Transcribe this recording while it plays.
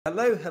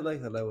Hello, hello,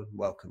 hello, and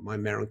welcome.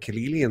 I'm Meron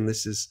Khalili, and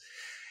this is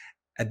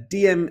a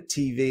DiEM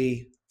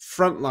TV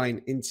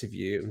Frontline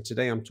interview. And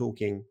today I'm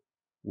talking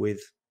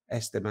with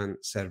Esteban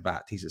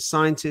Servat. He's a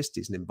scientist,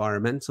 he's an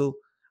environmental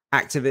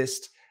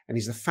activist, and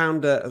he's the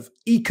founder of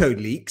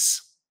EcoLeaks,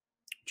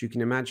 which you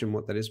can imagine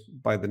what that is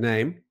by the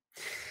name.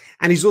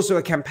 And he's also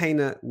a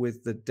campaigner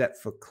with the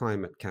Debt for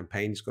Climate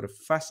campaign. He's got a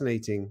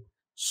fascinating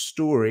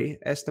story.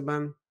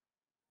 Esteban,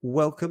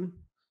 welcome.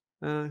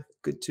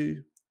 Good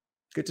to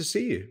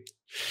see you.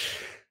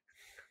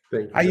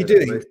 Thank you. How are you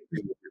doing?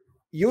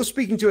 You're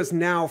speaking to us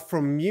now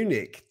from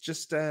Munich,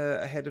 just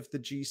ahead of the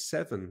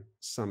G7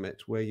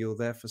 summit, where you're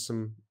there for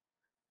some,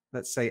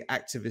 let's say,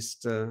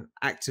 activist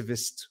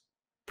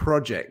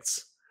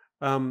projects.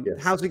 Yes.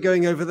 How's it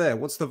going over there?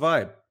 What's the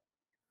vibe?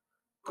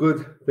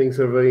 Good. Things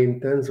are very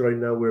intense right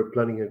now. We're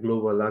planning a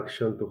global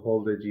action to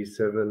hold the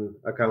G7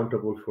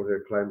 accountable for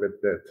their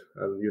climate debt.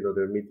 And,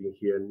 they're meeting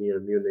here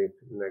near Munich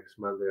next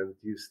Monday and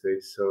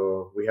Tuesday.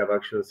 So we have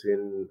actions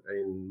in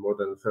more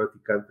than 30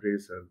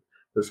 countries, and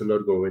there's a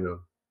lot going on.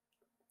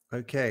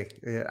 Okay.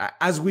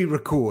 As we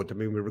record,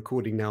 we're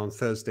recording now on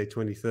Thursday,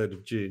 23rd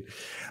of June.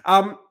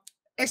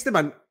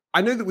 Esteban,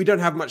 I know that we don't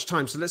have much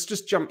time, so let's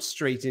just jump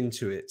straight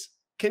into it.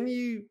 Can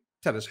you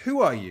tell us, who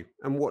are you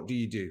and what do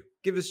you do?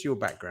 Give us your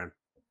background.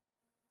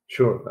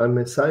 Sure. I'm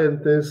a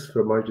scientist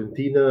from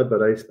Argentina,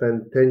 but I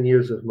spent 10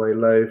 years of my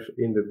life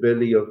in the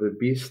belly of the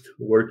beast,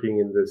 working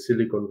in the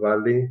Silicon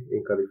Valley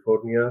in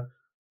California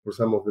for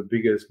some of the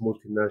biggest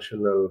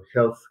multinational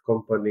health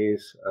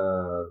companies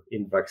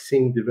in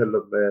vaccine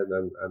development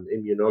and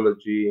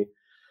immunology.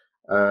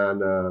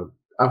 And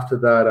after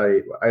that,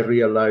 I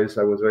realized,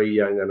 I was very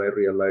young, and I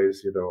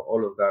realized,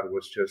 all of that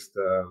was just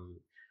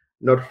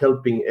not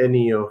helping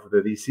any of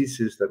the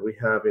diseases that we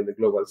have in the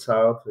global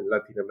south. In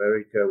Latin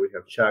America, we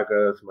have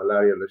Chagas,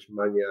 malaria,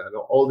 leishmania, and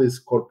all these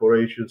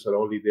corporations are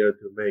only there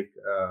to make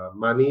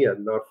money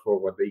and not for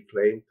what they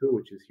claim to,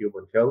 which is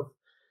human health.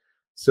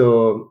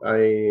 So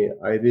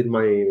I did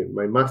my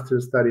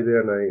master's study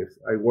there, and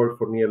I worked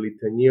for nearly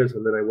 10 years,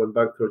 and then I went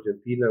back to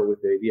Argentina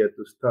with the idea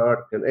to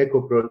start an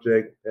eco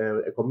project,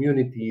 a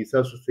community,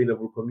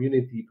 self-sustainable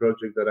community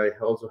project that I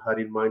also had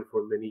in mind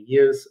for many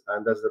years,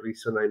 and that's the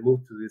reason I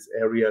moved to this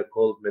area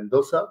called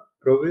Mendoza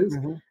province.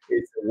 Mm-hmm.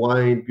 It's a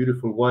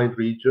beautiful wine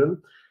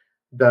region.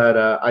 That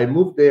I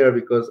moved there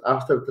because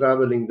after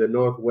traveling the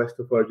northwest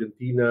of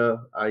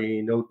Argentina, I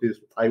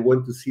noticed I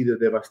went to see the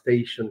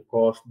devastation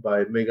caused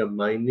by mega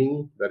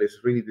mining that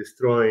is really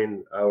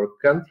destroying our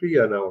country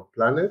and our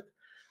planet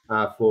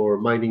for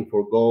mining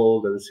for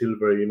gold and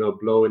silver,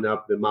 blowing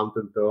up the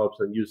mountaintops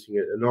and using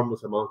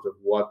enormous amounts of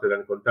water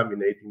and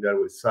contaminating that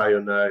with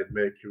cyanide,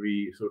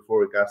 mercury,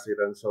 sulfuric acid,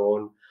 and so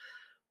on.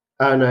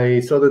 And I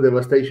saw the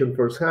devastation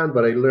firsthand,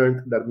 but I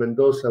learned that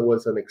Mendoza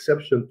was an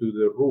exception to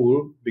the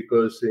rule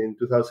because in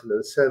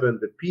 2007,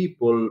 the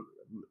people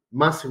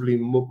massively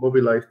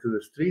mobilized to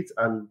the streets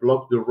and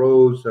blocked the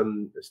roads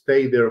and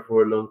stayed there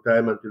for a long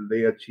time until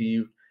they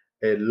achieved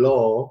a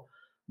law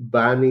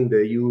banning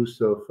the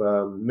use of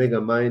mega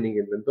mining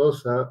in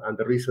Mendoza. And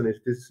the reason is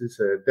this is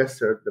a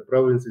desert. The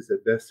province is a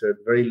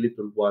desert, very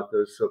little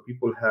water. So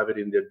people have it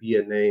in their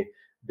DNA,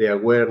 the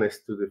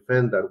awareness to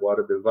defend that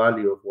water, the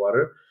value of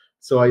water.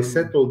 So I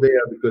settled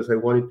there because I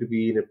wanted to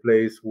be in a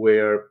place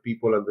where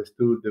people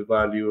understood the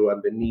value and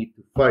the need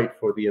to fight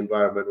for the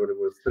environment when it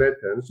was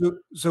threatened.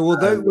 So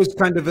although it was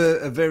kind of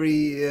a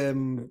very,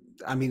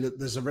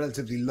 there's a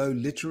relatively low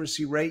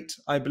literacy rate,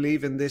 I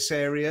believe, in this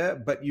area,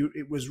 but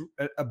it was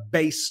a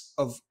base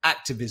of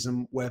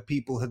activism where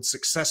people had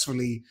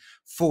successfully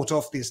fought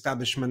off the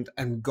establishment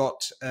and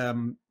got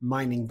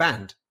mining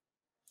banned.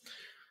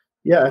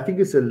 Yeah, I think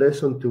it's a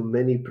lesson to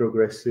many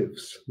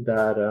progressives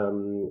that,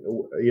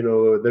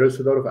 there's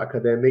a lot of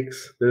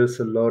academics, there's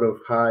a lot of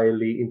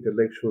highly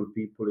intellectual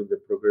people in the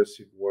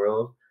progressive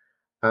world.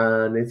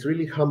 And it's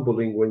really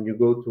humbling when you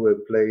go to a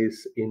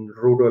place in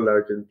rural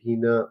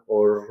Argentina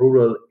or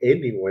rural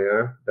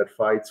anywhere that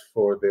fights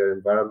for their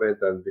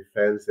environment and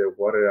defends their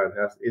water and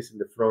is in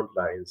the front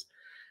lines.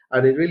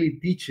 And it really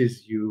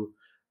teaches you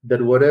that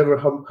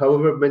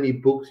however many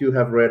books you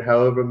have read,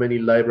 however many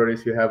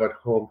libraries you have at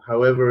home,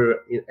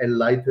 however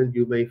enlightened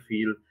you may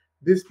feel,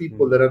 these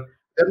people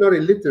they're not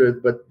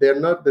illiterate, but they're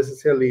not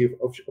necessarily,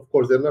 of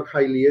course, they're not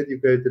highly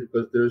educated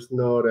because there's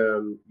not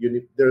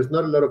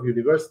a lot of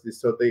universities,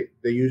 so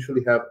they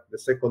usually have the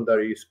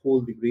secondary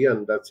school degree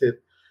and that's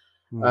it.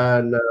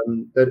 And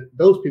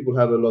those people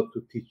have a lot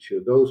to teach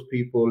you. Those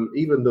people,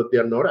 even though they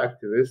are not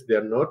activists, they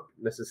are not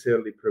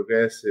necessarily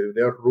progressive.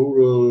 They are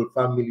rural,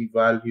 family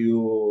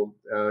value,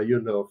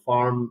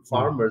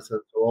 farmers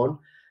and so on.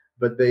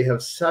 But they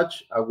have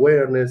such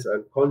awareness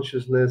and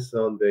consciousness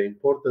on the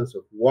importance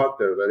of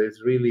water that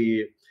it's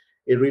really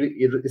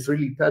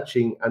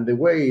touching. And the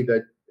way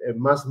that a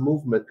mass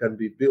movement can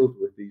be built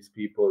with these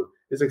people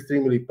is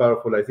extremely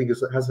powerful. I think it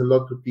has a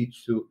lot to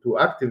teach to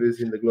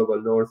activists in the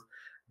global north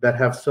that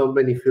have so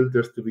many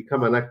filters. To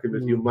become an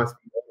activist, you must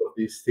be all of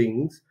these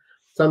things.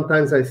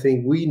 Sometimes I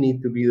think we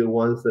need to be the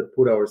ones that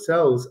put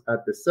ourselves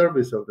at the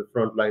service of the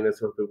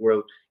frontliners of the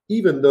world,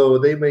 even though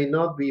they may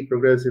not be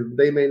progressive,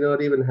 they may not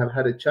even have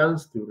had a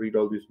chance to read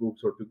all these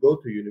books or to go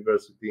to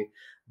university,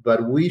 but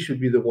we should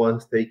be the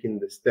ones taking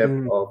the step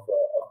of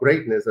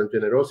greatness and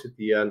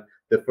generosity and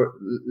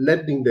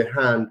lending the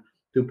hand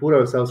to put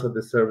ourselves at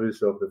the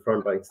service of the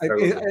frontline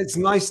struggle. It's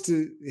nice to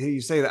hear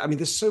you say that. I mean,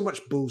 there's so much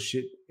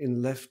bullshit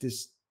in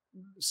leftist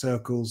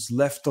circles,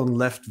 left on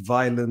left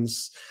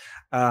violence.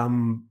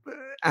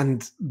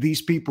 And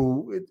these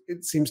people,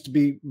 it seems to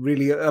be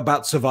really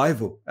about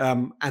survival.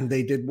 And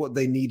they did what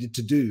they needed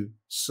to do.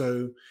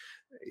 So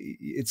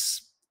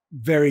it's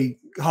very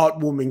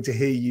heartwarming to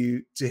hear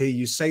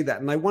you say that.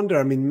 And I wonder,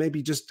 I mean,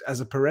 maybe just as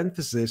a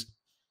parenthesis,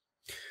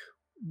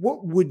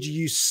 what would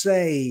you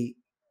say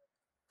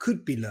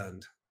could be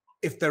learned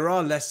if there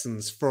are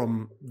lessons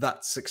from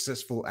that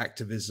successful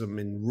activism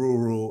in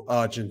rural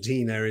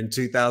Argentina in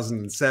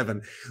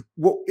 2007?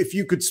 What if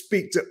you could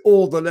speak to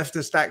all the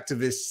leftist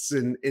activists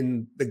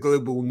in the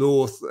global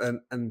north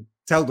and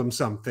tell them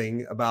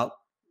something about,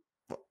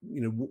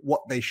 you know,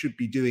 what they should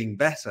be doing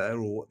better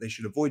or what they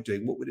should avoid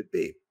doing, what would it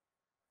be?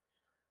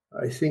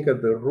 I think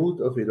at the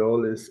root of it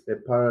all is a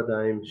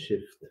paradigm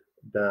shift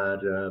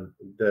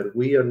that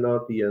we are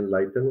not the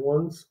enlightened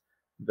ones,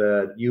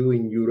 that you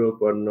in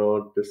Europe are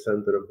not the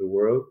center of the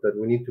world, that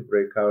we need to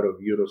break out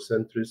of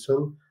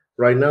Eurocentrism.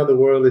 Right now, the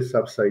world is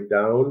upside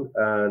down,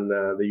 and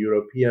the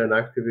European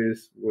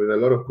activists, with a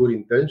lot of good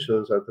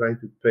intentions, are trying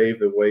to pave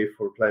the way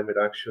for climate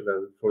action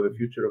and for the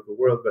future of the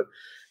world. But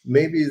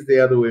maybe it's the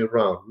other way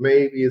around.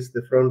 Maybe it's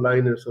the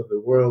frontliners of the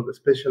world,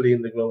 especially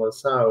in the global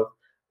south,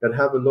 that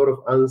have a lot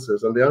of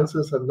answers. And the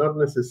answers are not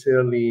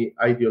necessarily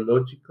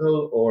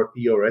ideological or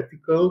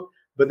theoretical,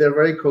 but they're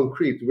very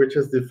concrete. We're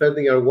just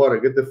defending our water.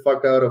 Get the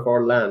fuck out of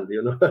our land,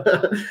 you know?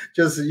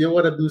 Just, you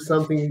want to do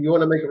something, you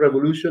want to make a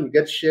revolution,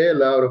 get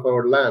shale out of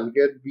our land,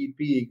 get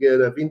BP, get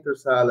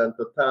Wintershall and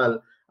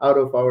Total out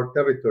of our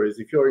territories.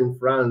 If you're in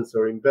France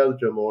or in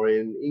Belgium or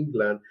in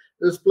England,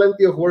 there's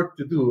plenty of work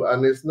to do.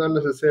 And it's not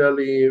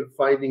necessarily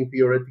finding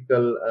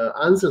theoretical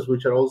answers,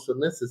 which are also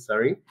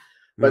necessary.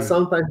 But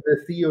sometimes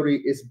the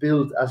theory is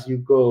built as you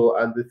go,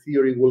 and the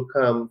theory will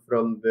come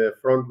from the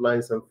front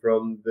lines and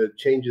from the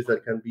changes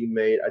that can be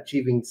made,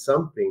 achieving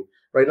something.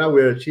 Right now,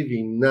 we're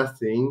achieving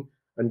nothing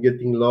and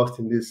getting lost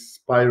in these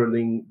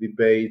spiraling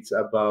debates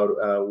about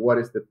what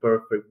is the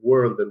perfect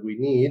world that we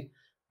need.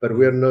 But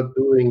we're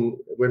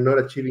not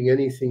achieving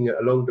anything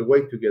along the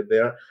way to get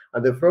there.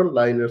 And the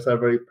frontliners are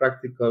very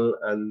practical,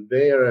 and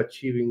they are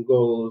achieving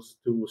goals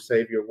to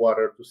save your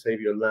water, to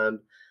save your land.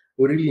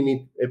 We really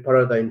need a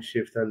paradigm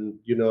shift and,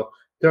 you know,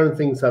 turn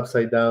things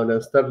upside down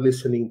and start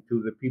listening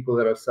to the people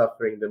that are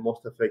suffering, the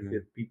most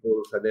affected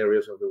peoples and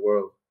areas of the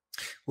world.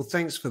 Well,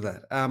 thanks for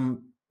that.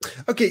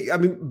 Okay, I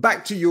mean,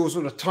 back to your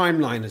sort of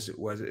timeline, as it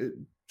was.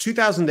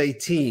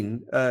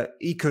 2018,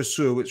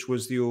 Ecosur, which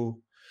was your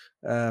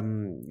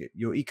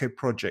eco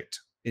project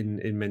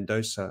in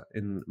Mendoza,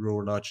 in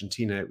rural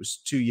Argentina, it was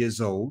 2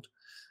 years old.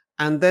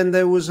 And then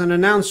there was an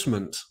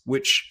announcement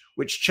which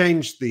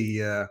changed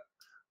the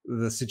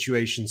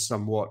situation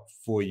somewhat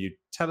for you.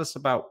 Tell us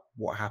about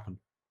what happened.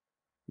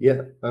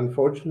 Yeah,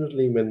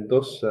 unfortunately,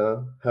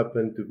 Mendoza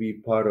happened to be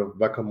part of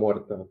Vaca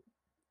Muerta.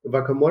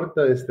 Vaca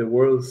Muerta is the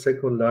world's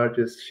second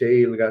largest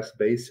shale gas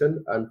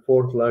basin and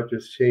fourth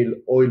largest shale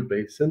oil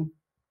basin.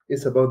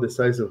 It's about the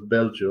size of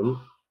Belgium,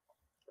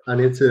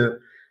 and it's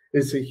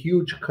a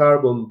huge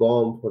carbon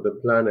bomb for the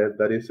planet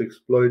that is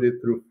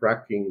exploited through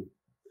fracking.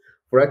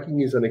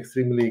 Fracking is an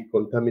extremely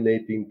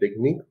contaminating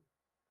technique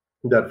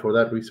that for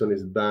that reason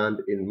is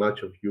banned in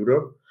much of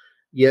Europe.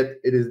 Yet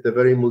it is the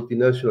very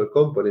multinational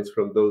companies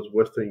from those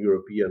Western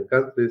European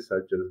countries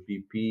such as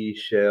BP,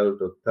 Shell,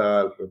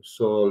 Total,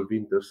 Repsol,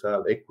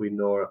 Wintershall,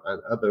 Equinor,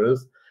 and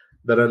others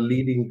that are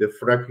leading the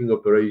fracking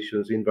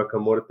operations in Vaca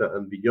Muerta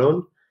and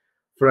beyond.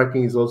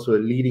 Fracking is also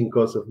a leading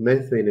cause of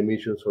methane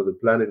emissions for the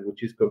planet,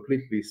 which is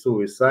completely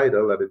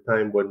suicidal at a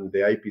time when the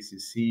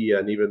IPCC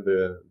and even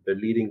the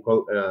leading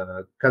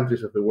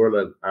countries of the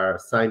world are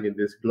signing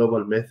this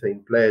global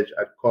methane pledge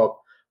at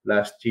COP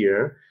last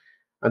year.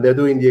 And they're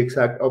doing the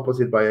exact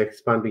opposite by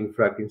expanding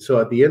fracking. So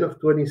at the end of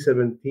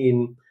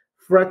 2017,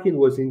 fracking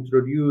was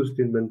introduced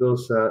in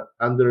Mendoza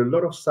under a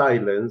lot of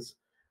silence.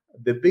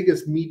 The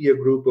biggest media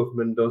group of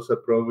Mendoza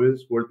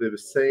province were the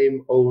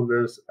same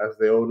owners as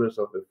the owners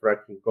of the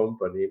fracking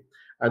company.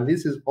 And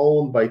this is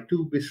owned by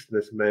two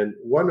businessmen,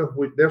 one of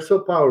which, they're so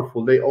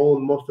powerful, they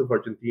own most of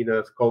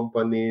Argentina's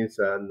companies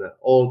and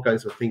all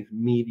kinds of things,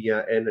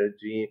 media,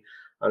 energy,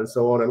 and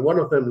so on. And one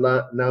of them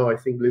now, I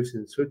think, lives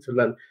in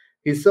Switzerland.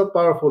 He's so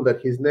powerful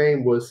that his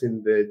name was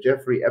in the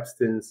Jeffrey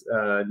Epstein's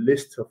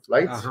list of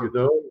flights, you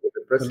know, with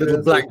the presidency. A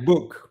little black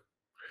book.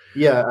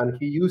 Yeah, and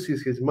he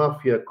uses his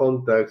mafia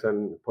contacts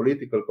and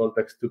political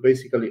contacts to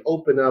basically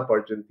open up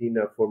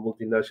Argentina for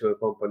multinational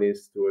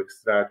companies to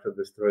extract and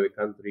destroy the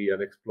country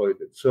and exploit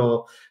it.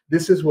 So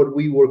this is what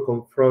we were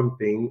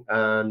confronting,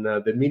 and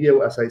the media,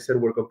 as I said,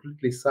 were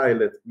completely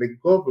silent. The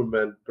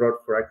government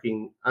brought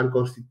fracking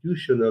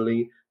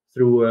unconstitutionally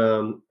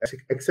through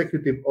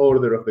executive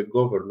order of the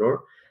governor.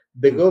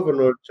 The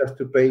governor, just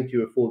to paint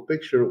you a full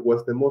picture,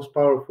 was the most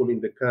powerful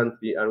in the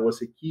country and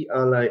was a key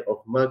ally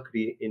of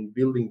Macri in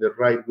building the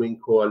right-wing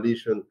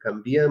coalition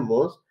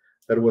Cambiemos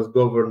that was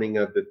governing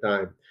at the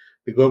time.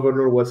 The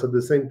governor was at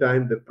the same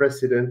time the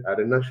president at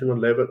a national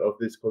level of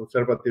this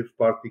conservative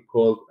party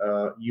called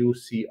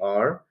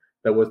UCR,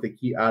 that was the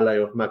key ally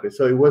of Macri.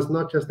 So it was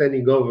not just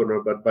any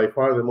governor, but by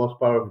far the most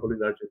powerful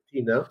in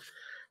Argentina.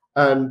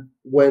 And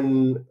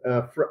when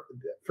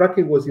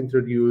fracking was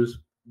introduced,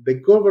 the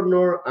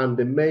governor and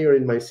the mayor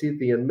in my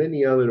city and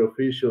many other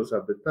officials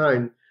at the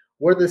time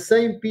were the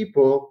same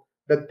people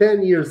that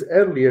 10 years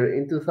earlier,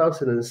 in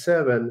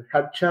 2007,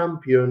 had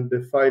championed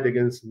the fight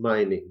against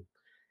mining.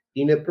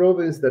 In a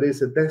province that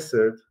is a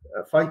desert,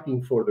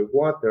 fighting for the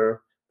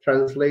water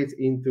translates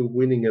into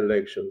winning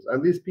elections.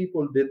 And these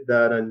people did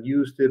that and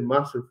used it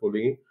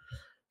masterfully.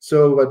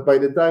 So, but by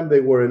the time they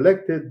were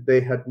elected,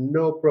 they had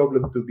no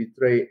problem to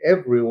betray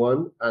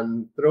everyone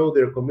and throw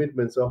their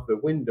commitments off the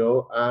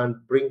window and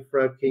bring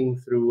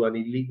fracking through an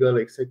illegal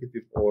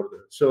executive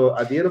order. So,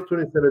 at the end of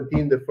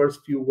 2017, the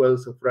first few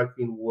wells of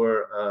fracking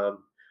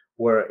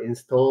were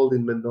installed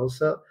in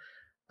Mendoza,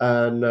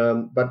 and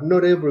but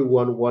not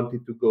everyone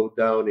wanted to go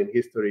down in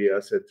history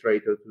as a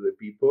traitor to the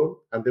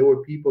people. And there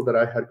were people that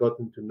I had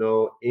gotten to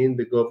know in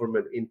the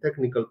government, in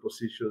technical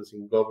positions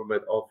in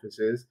government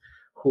offices,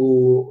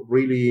 who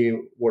really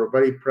were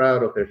very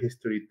proud of their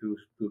history to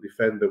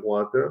defend the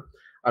water.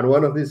 And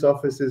one of these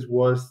offices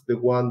was the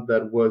one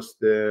that was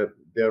their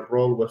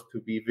role was to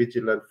be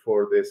vigilant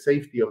for the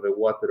safety of the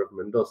water of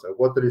Mendoza.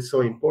 Water is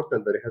so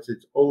important that it has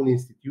its own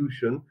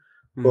institution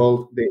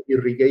called the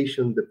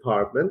Irrigation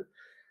Department.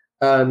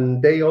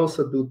 And they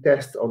also do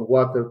tests on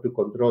water to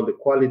control the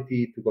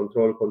quality, to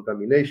control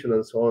contamination,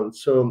 and so on.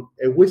 So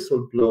a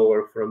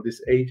whistleblower from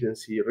this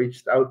agency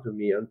reached out to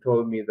me and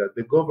told me that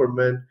the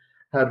government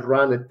had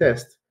run a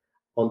test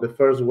on the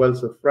first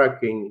wells of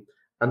fracking,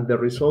 and the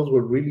results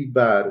were really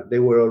bad. They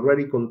were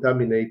already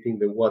contaminating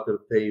the water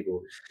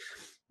tables.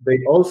 They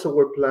also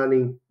were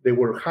they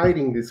were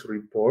hiding this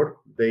report.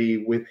 They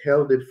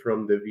withheld it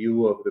from the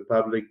view of the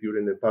public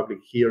during a public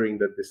hearing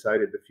that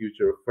decided the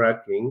future of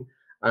fracking,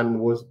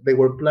 and they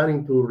were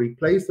planning to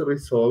replace the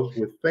results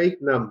with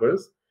fake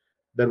numbers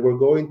that were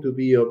going to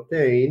be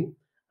obtained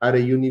at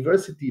a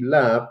university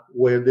lab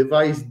where the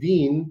vice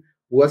dean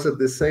was at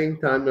the same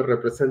time a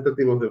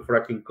representative of the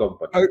fracking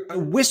company. A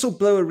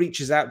whistleblower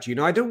reaches out to you.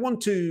 Now, I don't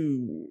want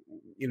to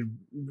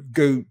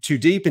go too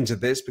deep into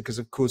this because,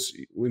 of course,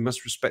 we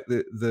must respect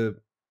the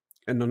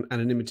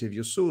anonymity of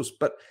your source.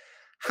 But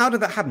how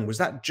did that happen? Was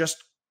that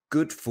just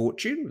good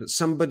fortune that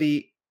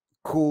somebody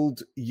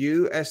called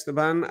you,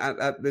 Esteban,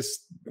 at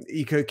this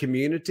eco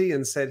community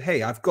and said,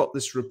 hey, I've got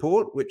this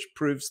report which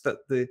proves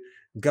that the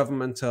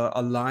government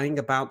are lying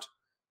about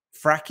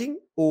fracking?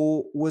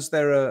 Or was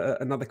there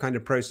another kind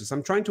of process?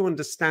 I'm trying to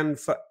understand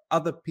for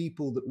other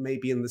people that may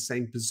be in the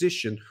same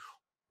position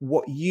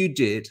what you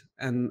did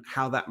and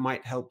how that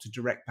might help to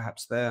direct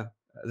perhaps their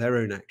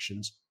own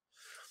actions.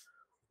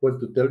 Well,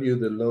 to tell you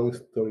the long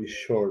story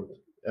short,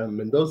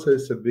 Mendoza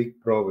is a big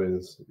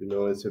province,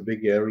 it's a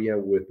big area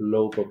with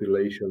low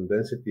population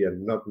density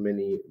and not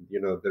many,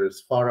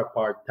 there's far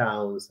apart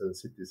towns and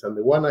cities. And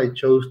the one I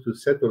chose to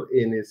settle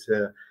in is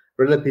a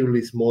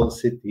relatively small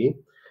city.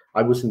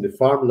 I was in the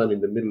farmland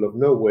in the middle of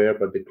nowhere,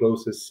 but the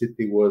closest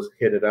city was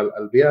General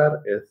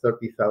Alvear, a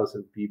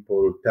 30,000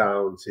 people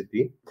town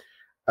city.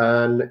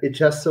 And it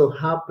just so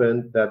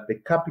happened that the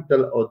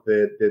capital of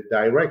the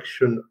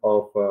direction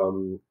of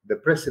the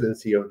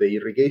presidency of the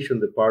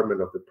irrigation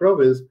department of the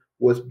province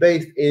was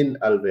based in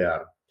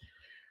Alvear.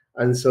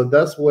 And so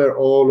that's where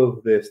all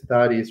of the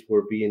studies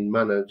were being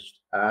managed.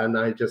 And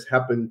I just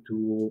happened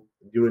to,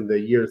 during the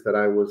years that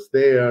I was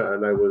there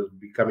and I was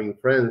becoming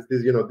friends,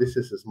 this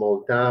is a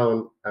small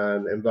town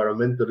and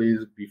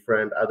environmentalists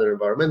befriend other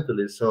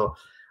environmentalists. So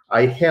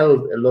I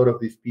held a lot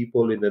of these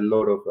people in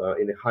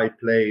a high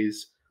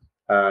place.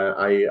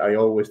 I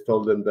always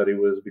told them that it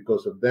was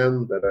because of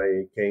them that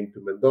I came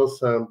to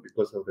Mendoza,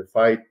 because of the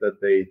fight that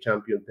they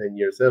championed 10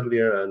 years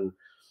earlier. And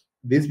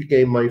these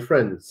became my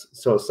friends.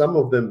 So some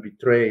of them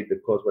betrayed the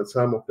cause, but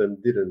some of them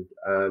didn't.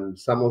 And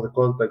some of the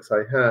contacts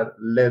I had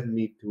led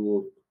me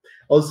to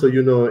also,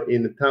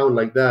 in a town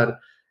like that,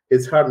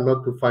 it's hard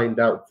not to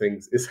find out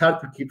things. It's hard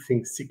to keep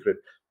things secret.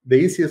 The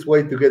easiest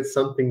way to get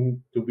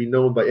something to be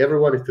known by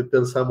everyone is to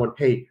tell someone,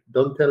 hey,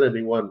 don't tell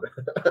anyone.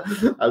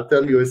 I'll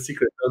tell you a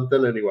secret, don't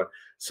tell anyone.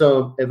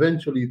 So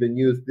eventually the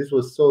news, this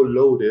was so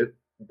loaded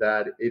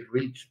that it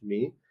reached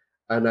me.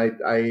 And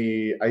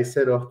I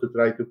set off to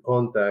try to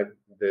contact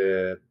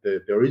the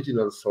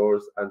original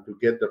source and to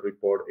get the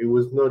report. It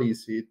was not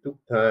easy. It took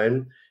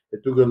time.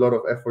 It took a lot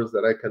of efforts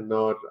that I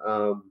cannot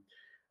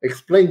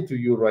explain to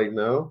you right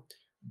now.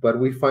 But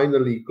we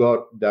finally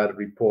got that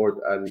report,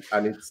 and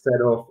it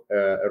set off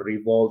a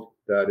revolt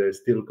that is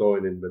still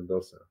going in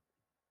Mendoza.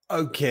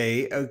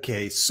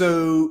 Okay.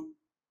 So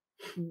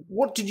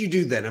what did you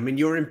do then? I mean,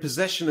 you're in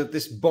possession of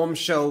this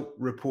bombshell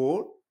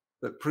report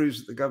that proves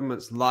that the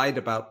government's lied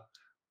about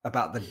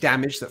the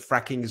damage that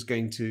fracking is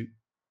going to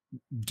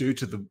do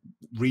to the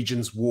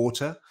region's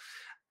water.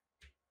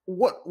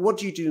 what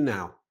do you do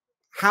now?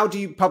 How do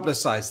you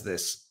publicize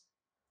this?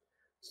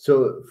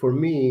 So for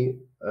me,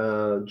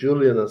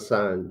 Julian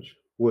Assange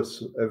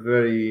was a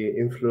very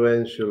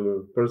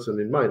influential person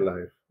in my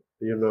life.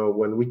 You know,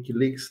 when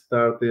WikiLeaks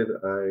started,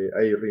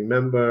 I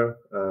remember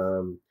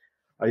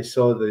I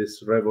saw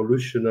this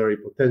revolutionary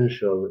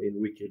potential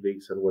in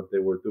WikiLeaks and what they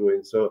were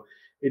doing. So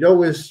it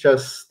always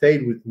just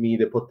stayed with me,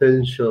 the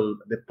potential,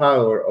 the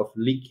power of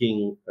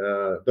leaking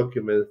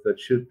documents that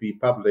should be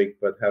public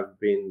but have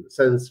been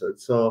censored.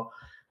 So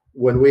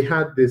when we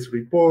had this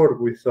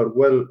report, we thought,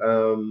 well,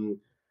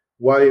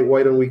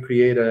 why don't we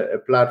create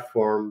a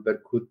platform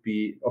that could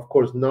be, of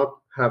course, not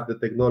have the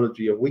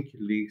technology of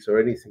WikiLeaks or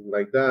anything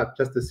like that,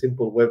 just a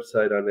simple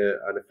website and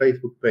a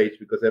Facebook page,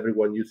 because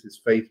everyone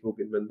uses Facebook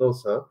in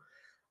Mendoza,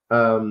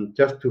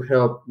 just to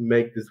help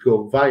make this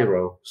go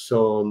viral.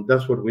 So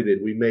that's what we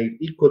did. We made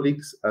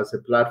EcoLeaks as a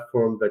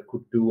platform that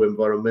could do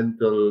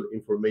environmental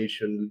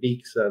information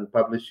leaks and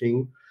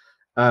publishing.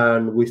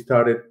 And we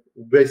started,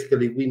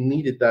 basically, we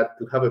needed that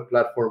to have a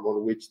platform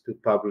on which to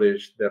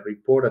publish the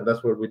report. And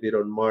that's what we did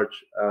on March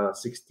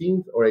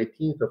 16th or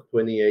 18th of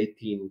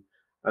 2018.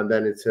 And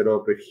then it set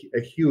up a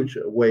huge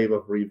wave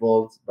of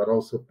revolts, but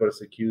also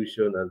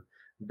persecution and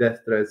death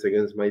threats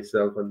against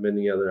myself and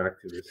many other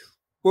activists.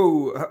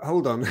 Whoa,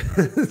 hold on.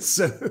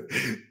 So,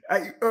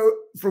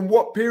 from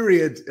what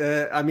period?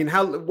 I mean,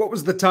 what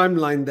was the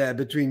timeline there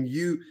between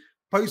you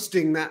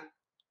posting that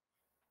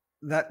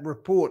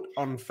report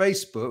on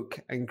Facebook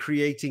and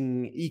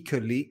creating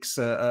EcoLeaks?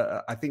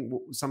 I think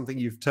something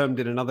you've termed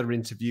in another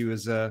interview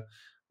as a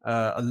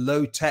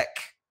low-tech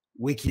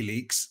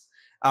WikiLeaks,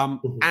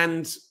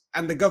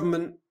 and the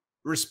government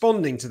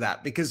responding to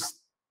that?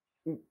 Because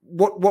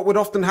what would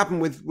often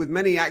happen with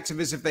many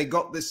activists, if they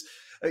got this,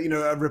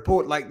 a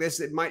report like this,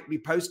 it might be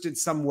posted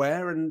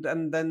somewhere and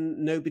then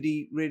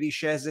nobody really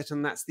shares it,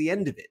 and that's the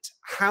end of it.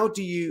 How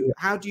do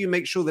you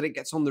make sure that it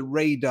gets on the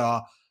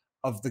radar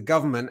of the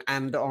government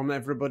and on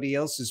everybody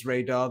else's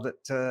radar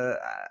that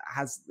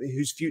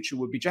whose future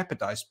would be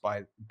jeopardized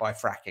by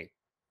fracking?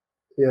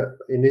 Yeah,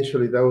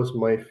 initially that was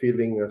my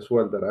feeling as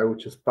well, that I would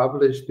just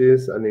publish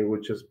this and it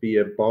would just be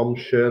a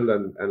bombshell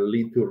and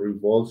lead to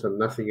revolts and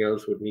nothing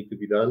else would need to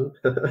be done.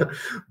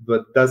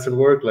 But it doesn't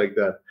work like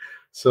that.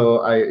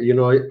 So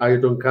I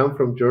don't come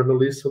from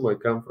journalism, I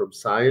come from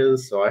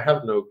science, so I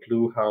have no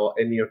clue how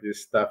any of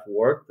this stuff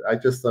worked. I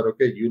just thought,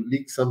 okay, you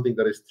leak something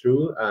that is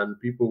true and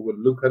people will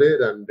look at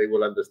it and they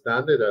will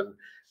understand it and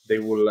they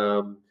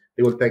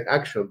will take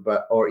action.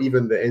 But or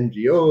even the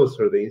NGOs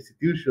or the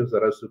institutions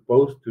that are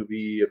supposed to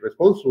be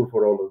responsible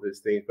for all of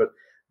these things, but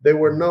they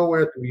were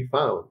nowhere to be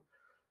found.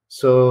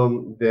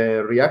 So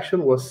the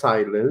reaction was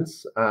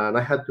silence, and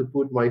I had to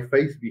put my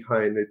face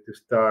behind it to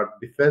start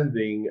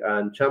defending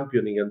and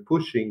championing and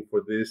pushing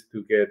for this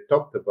to get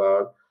talked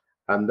about.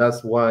 And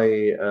that's why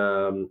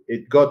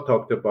it got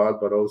talked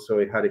about, but also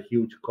it had a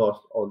huge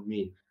cost on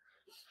me.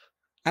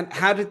 And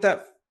how did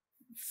that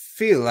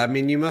feel? I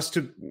mean,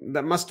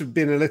 that must have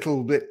been a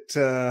little bit,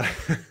 how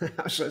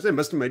should I say,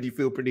 must have made you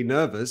feel pretty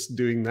nervous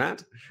doing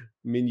that.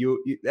 I mean,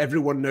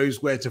 everyone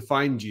knows where to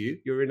find you.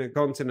 You're in a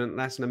continent,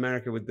 Latin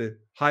America, with the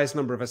highest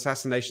number of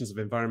assassinations of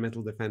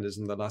environmental defenders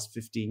in the last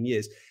 15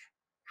 years.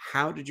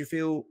 How did you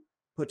feel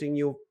putting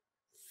your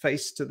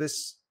face to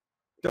this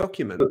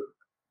document?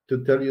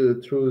 To tell you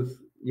the truth,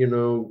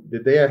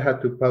 the day I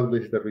had to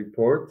publish the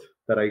report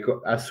that I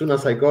got, as soon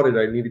as I got it,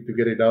 I needed to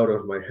get it out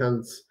of my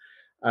hands.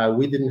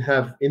 We didn't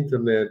have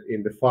internet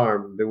in the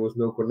farm. There was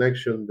no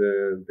connection.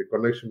 The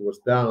connection was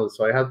down.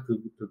 So I had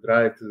to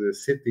drive to the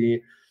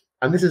city.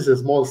 And this is a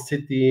small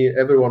city.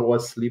 Everyone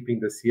was sleeping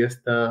the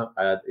siesta.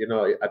 In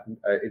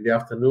the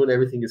afternoon,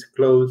 everything is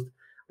closed.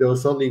 There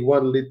was only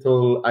one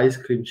little ice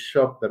cream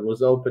shop that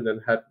was open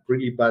and had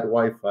really bad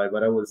Wi-Fi.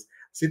 But I was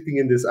sitting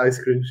in this ice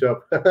cream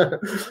shop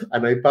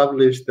and I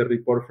published the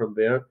report from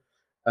there.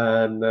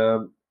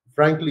 And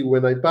frankly,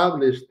 when I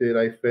published it,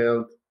 I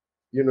felt,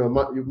 you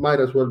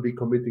might as well be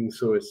committing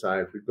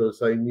suicide,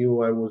 because I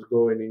knew I was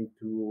going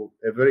into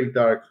a very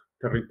dark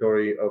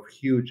territory of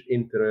huge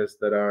interests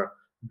that are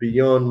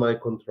beyond my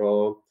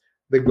control.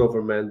 The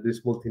government,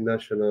 these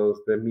multinationals,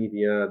 the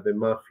media, the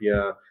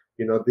mafia,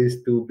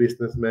 these two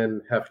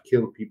businessmen have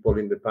killed people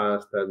in the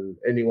past, and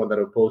anyone that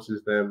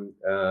opposes them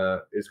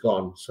is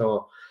gone.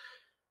 So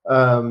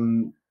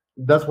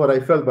that's what I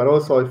felt, but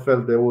also I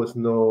felt there was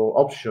no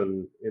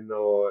option.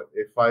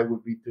 If I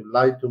would be to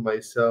lie to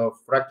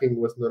myself, fracking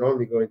was not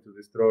only going to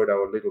destroy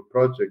our little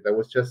project, that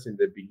was just in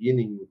the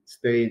beginning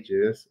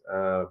stages,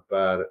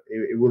 but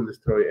it will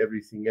destroy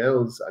everything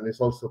else. And it's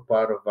also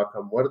part of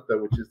Vaca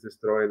Muerta, which is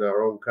destroying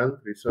our own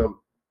country. So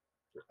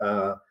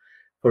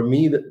for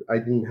me, I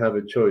didn't have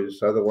a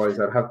choice. Otherwise,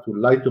 I'd have to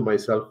lie to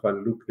myself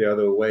and look the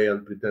other way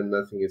and pretend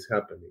nothing is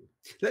happening.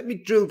 Let me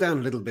drill down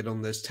a little bit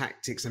on those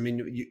tactics. I mean,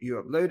 you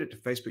upload it to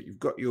Facebook. You've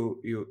got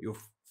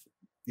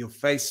your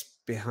face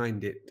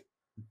behind it,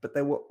 but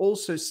there were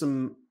also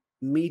some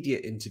media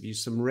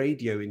interviews, some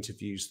radio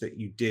interviews that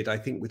you did, I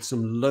think, with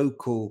some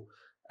local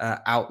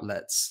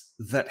outlets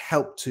that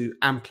helped to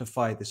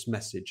amplify this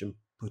message and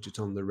put it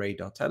on the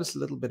radar. Tell us a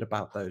little bit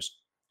about those.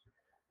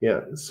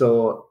 Yeah.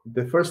 So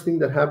the first thing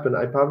that happened,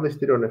 I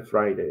published it on a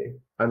Friday,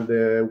 and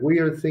the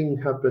weird thing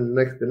happened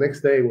the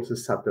next day was a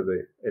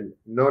Saturday and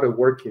not a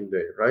working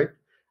day, right?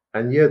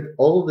 And yet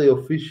all the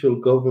official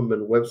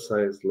government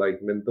websites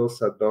like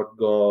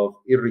Mendoza.gov,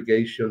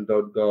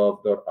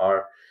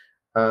 irrigation.gov.r,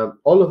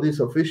 all of these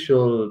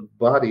official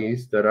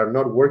bodies that are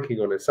not working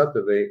on a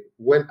Saturday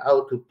went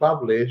out to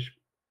publish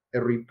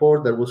a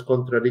report that was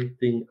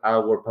contradicting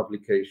our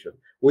publication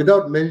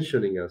without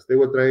mentioning us. They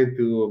were trying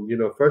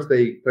to, first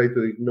they tried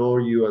to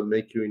ignore you and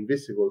make you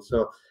invisible.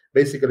 So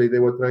basically, they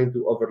were trying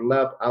to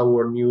overlap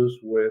our news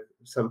with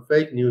some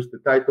fake news. The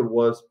title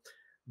was,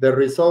 "The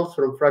results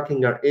from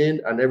fracking are in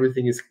and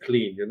everything is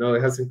clean."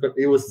 It hasn't.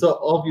 It was so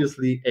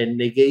obviously a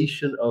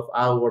negation of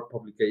our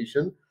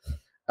publication,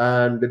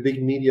 and the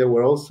big media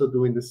were also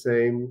doing the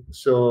same.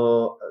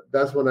 So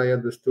that's when I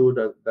understood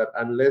that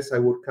unless I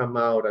would come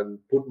out and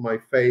put my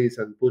face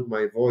and put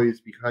my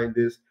voice behind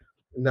this,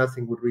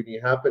 nothing would really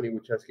happen. It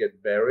would just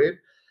get buried.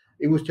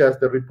 It was just,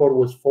 the report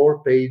was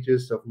 4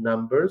 pages of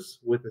numbers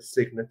with a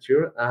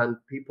signature, and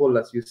people,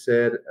 as you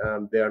said,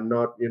 they are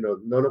not,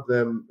 none of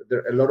them,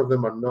 a lot of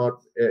them are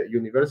not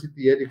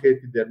university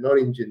educated, they're not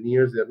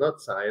engineers, they're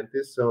not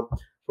scientists. So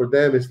for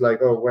them, it's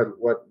like, oh,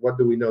 well, what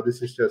do we know?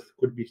 This is just,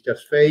 could be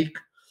just fake.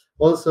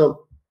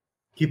 Also,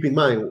 keep in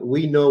mind,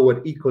 we know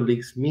what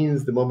ecoleaks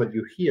means the moment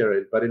you hear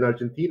it, but in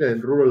Argentina,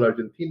 in rural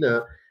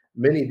Argentina,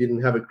 many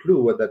didn't have a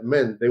clue what that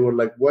meant. They were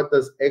like, what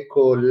does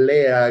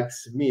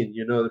ecoleaks mean?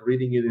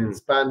 Reading it in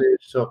Spanish.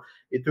 So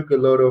it took a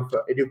lot of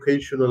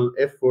educational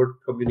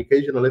effort,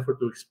 communicational effort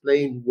to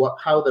explain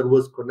how that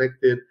was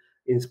connected,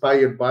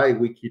 inspired by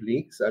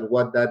WikiLeaks and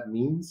what that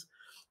means.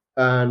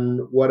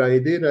 And what I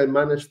did, I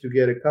managed to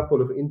get a couple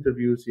of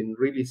interviews in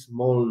really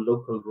small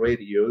local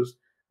radios.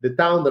 The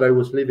town that I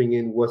was living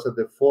in was at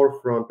the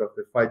forefront of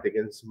the fight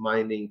against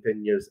mining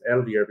 10 years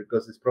earlier,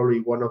 because it's probably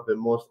one of the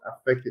most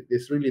affected.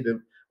 It's really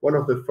one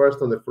of the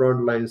first on the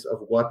front lines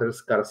of water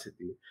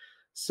scarcity.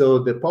 So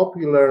the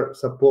popular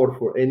support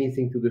for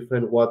anything to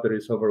defend water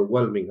is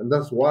overwhelming, and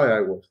that's why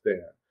I was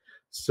there.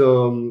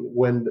 So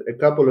when a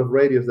couple of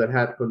radios that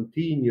had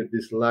continued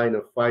this line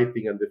of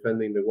fighting and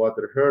defending the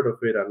water heard of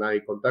it, and I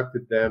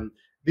contacted them,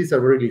 these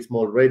are really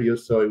small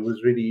radios, so it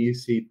was really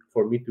easy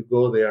for me to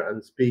go there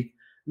and speak.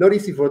 Not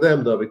easy for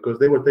them, though, because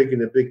they were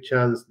taking a big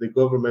chance. The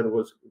government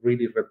was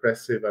really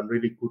repressive and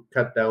really could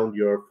cut down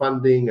your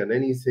funding and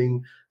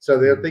anything. So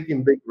they are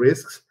taking big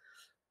risks.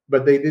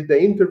 But they did the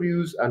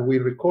interviews, and we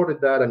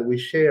recorded that, and we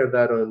shared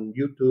that on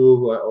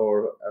YouTube,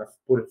 or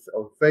put it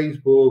on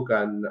Facebook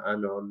and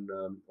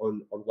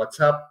on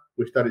WhatsApp.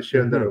 We started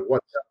sharing that on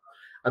WhatsApp,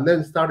 and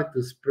then started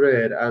to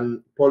spread.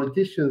 And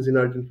politicians in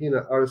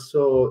Argentina are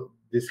so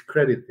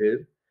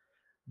discredited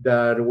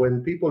that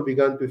when people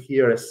began to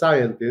hear a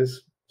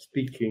scientist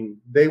speaking,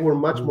 they were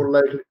much more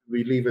likely to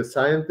believe a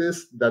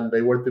scientist than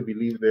they were to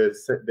believe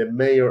the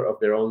mayor of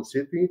their own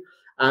city.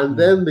 And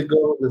then the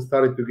government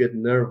started to get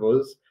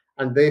nervous,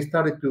 and they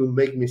started to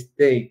make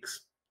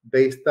mistakes.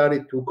 They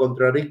started to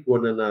contradict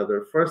one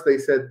another. First, they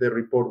said the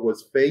report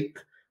was fake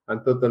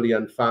and totally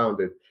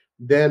unfounded.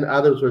 Then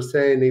others were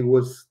saying it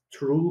was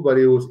true, but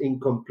it was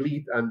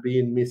incomplete and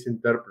being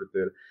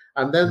misinterpreted.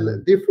 And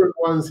then different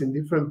ones in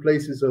different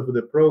places of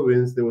the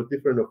province, there were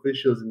different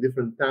officials in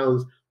different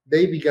towns.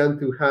 They began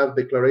to have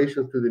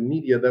declarations to the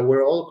media that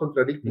were all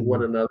contradicting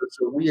one another.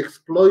 So we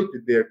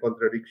exploited their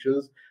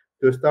contradictions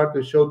to start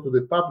to show to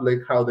the public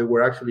how they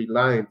were actually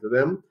lying to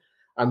them.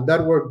 And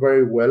that worked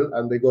very well,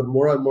 and they got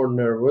more and more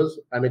nervous.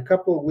 And a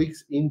couple of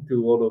weeks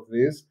into all of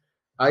this,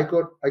 I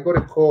got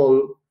a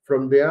call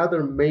from the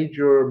other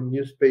major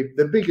newspaper,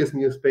 the biggest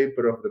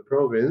newspaper of the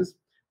province,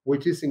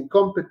 which is in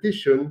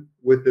competition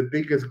with the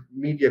biggest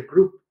media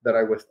group that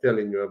I was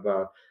telling you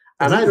about.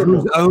 And I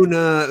don't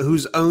know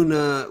whose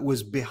owner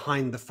was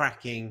behind the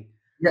fracking.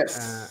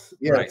 Yes,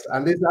 yes, right.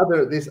 And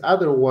this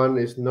other one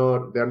is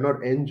not. They're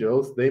not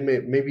angels.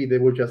 Maybe they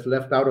were just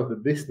left out of the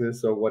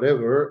business or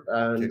whatever,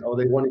 and or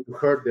they wanted to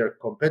hurt their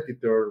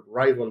competitor,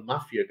 rival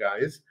mafia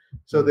guys.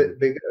 So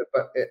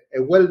but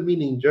a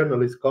well-meaning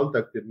journalist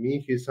contacted me.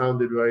 He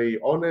sounded very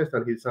honest,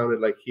 and he sounded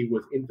like he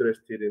was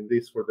interested in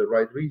this for the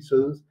right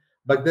reasons.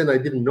 But then I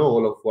didn't know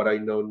all of what I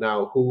know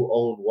now, who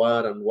owned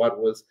what and what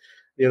was.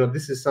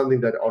 This is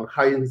something that on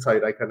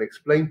hindsight I can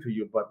explain to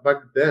you. But back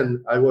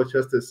then I was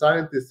just a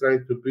scientist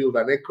trying to build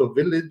an eco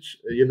village.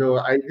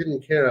 I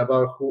didn't care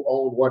about who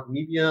owned what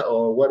media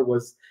or what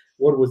was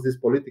this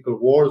political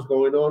wars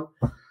going on.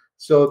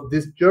 So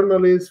this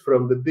journalist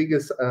from the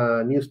biggest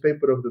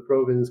newspaper of the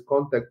province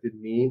contacted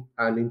me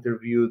and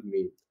interviewed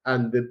me.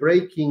 And the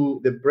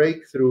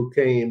breakthrough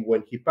came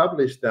when he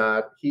published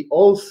that. He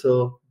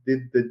also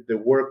did the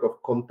work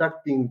of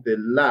contacting the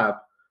lab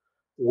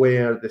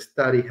where the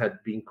study had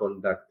been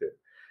conducted.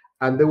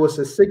 And there was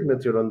a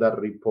signature on that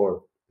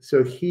report.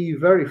 So he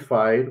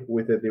verified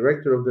with the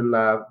director of the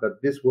lab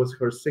that this was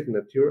her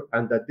signature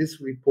and that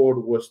this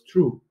report was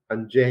true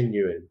and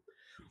genuine.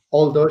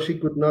 Although she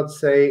could not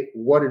say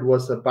what it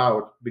was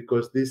about,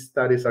 because these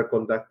studies are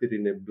conducted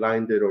in a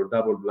blinded or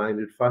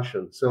double-blinded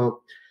fashion.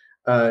 So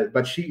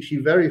But she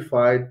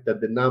verified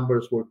that the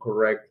numbers were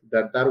correct,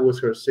 that that was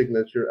her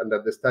signature, and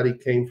that the study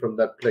came from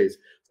that place.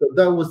 So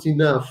that was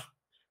enough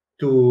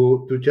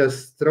to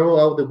just throw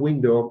out the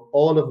window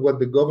all of what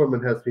the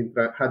government had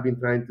been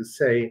trying to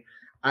say.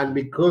 And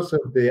because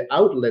of the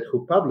outlet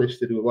who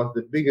published it, it was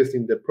the biggest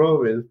in the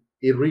province,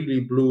 it really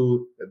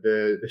blew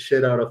the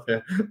shit out of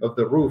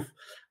the roof.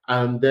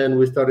 And then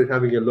we started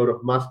having a lot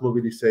of mass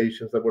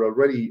mobilizations that were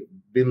already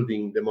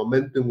building. The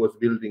momentum was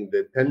building,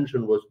 the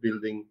tension was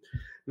building,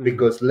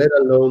 because let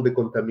alone the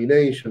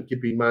contamination.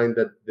 Keep in mind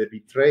that the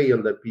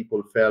betrayal that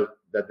people felt,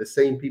 that the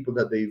same people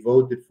that they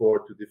voted for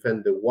to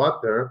defend the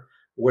water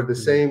were the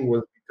same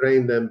was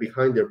betraying them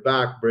behind their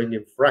back,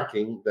 bringing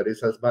fracking that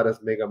is as bad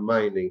as mega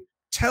mining.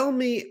 Tell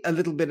me a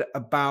little bit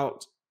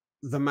about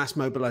the mass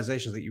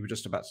mobilization that you were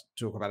just about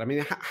to talk about. I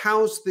mean,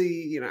 how's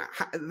the,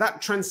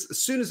 as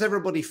soon as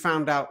everybody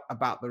found out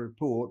about the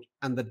report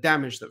and the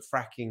damage that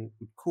fracking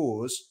would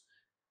cause,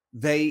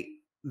 they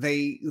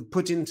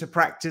put into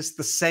practice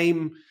the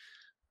same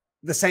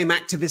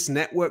activist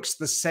networks,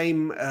 the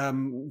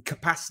same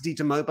capacity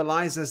to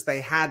mobilize as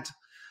they had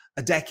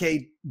a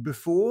decade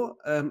before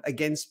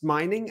against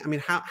mining. I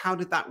mean, how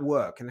did that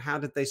work, and how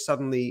did they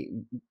suddenly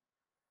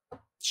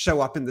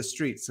show up in the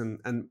streets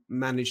and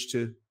manage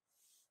to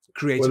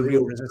create a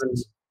real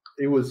resistance?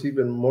 It was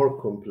even more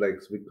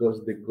complex,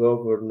 because the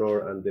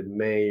governor and the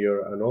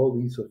mayor and all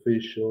these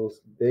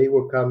officials, they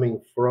were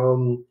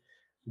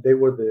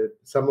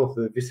some of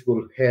the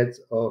visible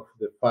heads of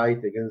the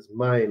fight against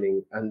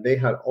mining, and they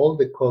had all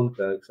the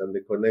contacts and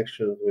the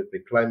connections with the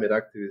climate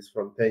activists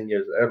from 10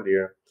 years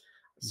earlier,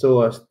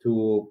 so as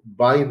to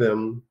buy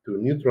them, to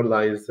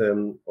neutralize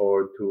them,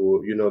 or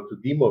to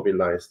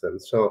demobilize them.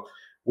 So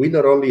we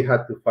not only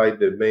had to fight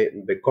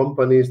the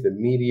companies, the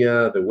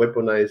media, the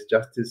weaponized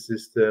justice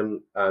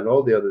system, and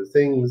all the other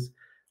things,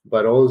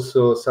 but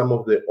also some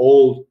of the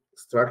old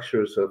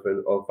structures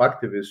of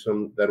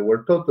activism that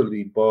were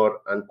totally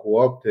bought and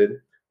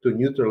co-opted to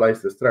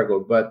neutralize the struggle.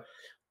 But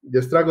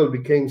the struggle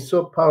became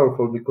so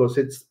powerful because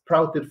it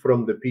sprouted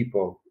from the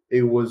people.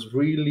 It was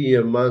really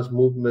a mass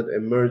movement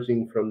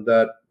emerging from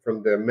the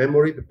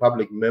memory, the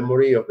public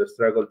memory of the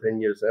struggle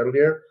 10 years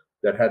earlier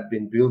that had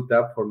been built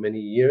up for many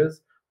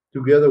years,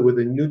 together with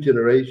a new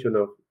generation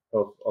of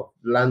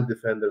land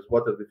defenders,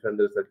 water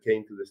defenders that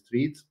came to the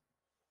streets.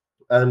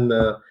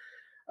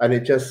 And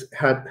it just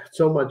had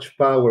so much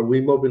power.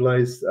 We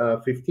mobilized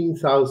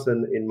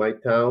 15,000 in my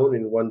town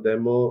in one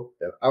demo,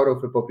 out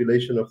of a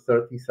population of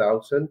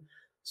 30,000.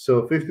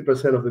 So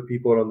 50% of the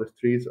people on the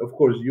streets. Of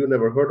course, you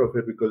never heard of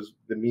it because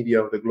the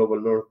media of the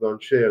global north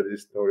don't share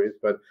these stories.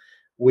 But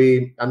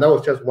and that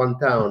was just one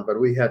town, but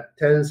we had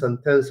tens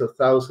and tens of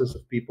thousands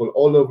of people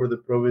all over the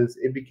province.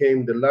 It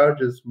became the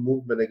largest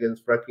movement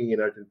against fracking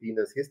in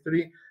Argentina's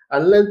history.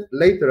 And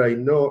later, I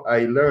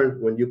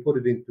learned, when you put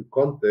it into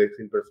context,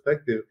 in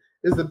perspective,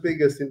 it's the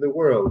biggest in the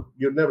world.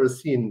 You've never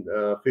seen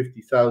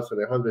 50,000,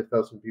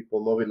 100,000 people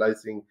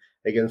mobilizing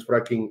against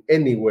fracking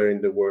anywhere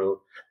in the world.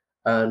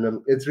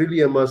 And it's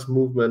really a mass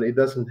movement. It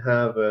doesn't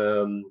have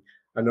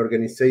an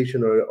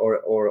organization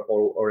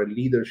or a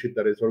leadership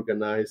that is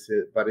organized,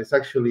 but it's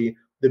actually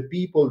the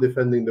people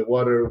defending the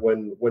water.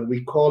 When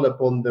we call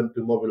upon them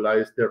to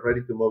mobilize, they're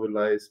ready to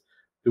mobilize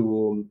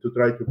to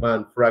try to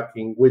ban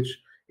fracking, which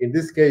in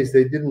this case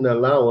they didn't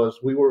allow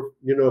us. We were,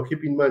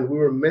 keep in mind, we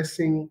were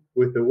messing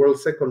with the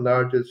world's second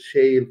largest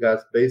shale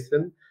gas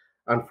basin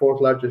and fourth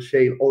largest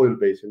shale oil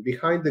basin.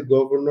 Behind the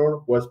governor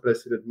was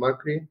President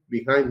Macri.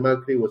 Behind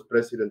Macri was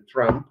President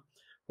Trump,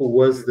 who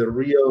was the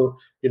real,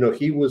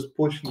 he was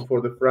pushing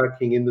for the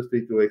fracking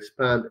industry to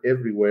expand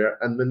everywhere.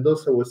 And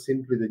Mendoza was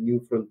simply the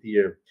new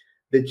frontier.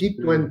 The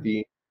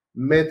G20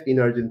 met in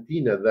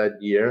Argentina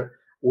that year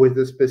with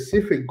the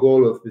specific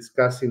goal of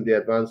discussing the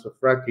advance of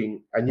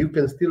fracking. And you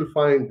can still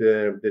find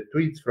the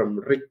tweets from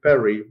Rick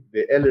Perry,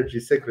 the energy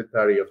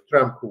secretary of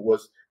Trump, who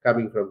was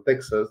coming from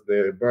Texas,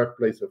 the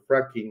birthplace of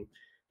fracking.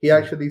 He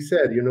actually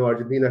said,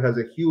 Argentina has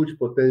a huge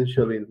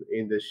potential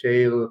in the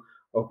shale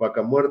of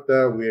Vaca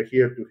Muerta. We are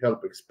here to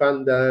help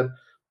expand that.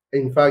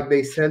 In fact,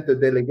 they sent a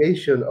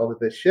delegation of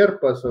the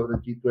Sherpas of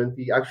the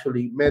G20,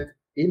 actually met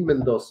in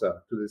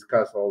Mendoza to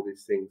discuss all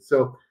these things.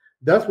 So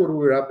that's what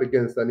we're up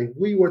against. And if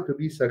we were to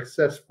be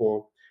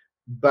successful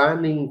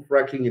banning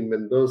fracking in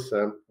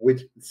Mendoza,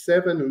 which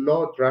 7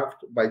 law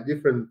drafts by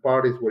different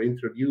parties were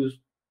introduced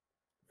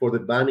for the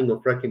banning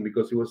of fracking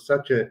because it was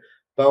such a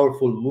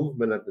powerful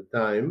movement at the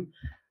time.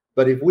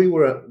 But if we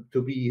were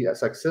to be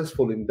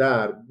successful in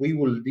that, we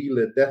will deal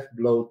a death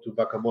blow to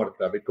Vaca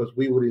Muerta, because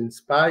we would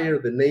inspire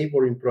the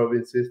neighboring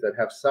provinces that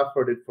have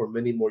suffered it for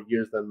many more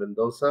years than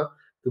Mendoza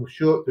to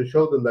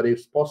show them that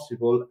it's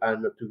possible,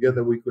 and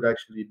together we could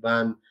actually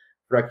ban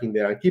fracking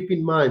there. And keep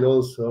in mind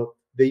also,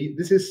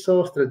 this is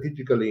so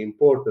strategically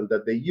important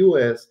that the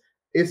U.S.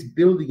 is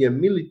building a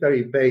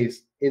military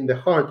base in the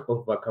heart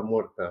of Vaca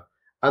Muerta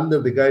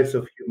under the guise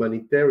of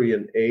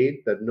humanitarian aid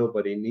that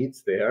nobody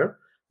needs there.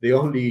 The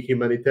only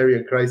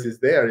humanitarian crisis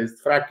there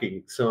is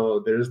fracking.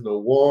 So there is no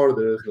war,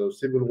 there is no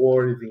civil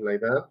war, anything like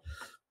that.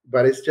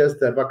 But it's just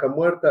that Vaca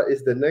Muerta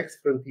is the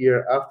next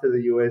frontier after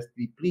the US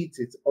depletes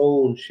its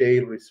own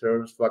shale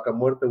reserves. Vaca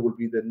Muerta will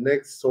be the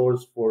next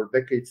source for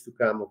decades to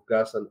come of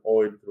gas and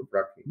oil through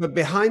fracking. But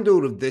behind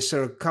all of this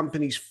are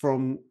companies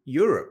from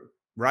Europe,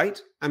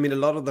 right? I mean, a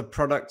lot of the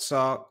products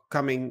are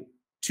coming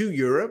to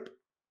Europe.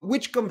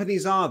 Which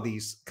companies are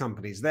these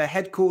companies? They're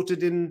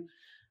headquartered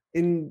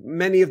in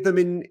many of them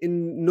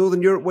in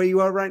Northern Europe, where you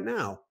are right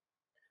now.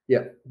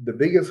 Yeah, the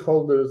biggest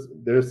holders,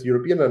 there's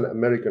European and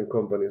American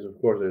companies,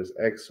 of course, there's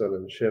Exxon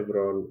and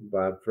Chevron,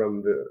 but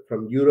from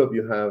Europe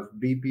you have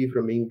BP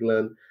from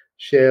England,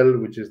 Shell,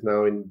 which is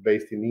now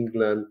based in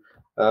England.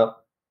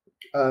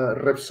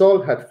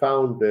 Repsol had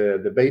found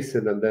the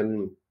basin and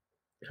then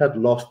had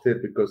lost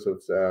it because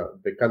of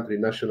the country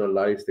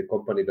nationalized the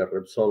company that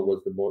Repsol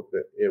was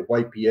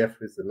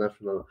YPF is the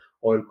national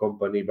oil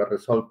company, but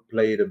Repsol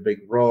played a big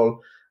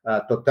role.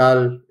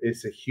 Total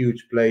is a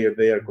huge player.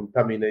 They are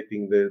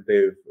contaminating. They've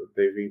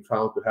been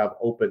found to have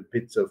open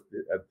pits of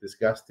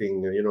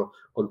disgusting,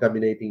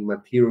 contaminating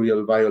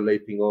material,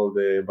 violating all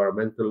the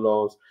environmental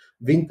laws.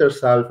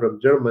 Wintershall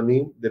from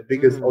Germany, the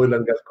biggest oil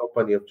and gas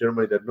company of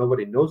Germany that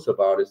nobody knows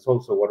about, is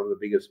also one of the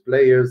biggest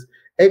players.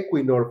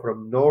 Equinor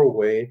from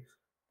Norway,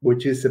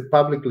 which is a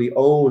publicly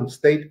owned,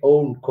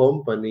 state-owned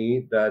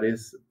company that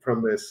is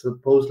from a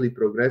supposedly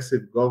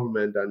progressive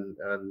government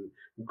and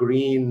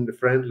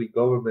green-friendly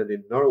government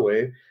in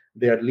Norway.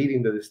 They are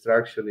leading the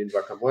destruction in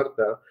Vaca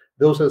Muerta.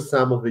 Those are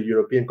some of the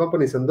European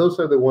companies, and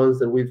those are the ones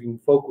that we've been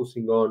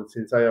focusing on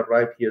since I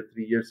arrived here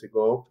 3 years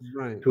ago,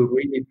 right, to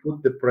really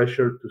put the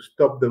pressure to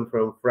stop them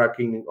from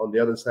fracking on the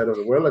other side of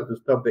the world and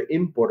to stop the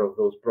import of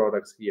those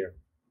products here.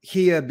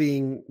 Here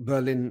being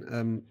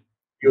Berlin,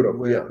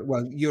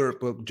 Europe,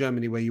 Europe, or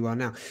Germany, where you are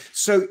now.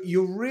 So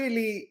you're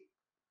really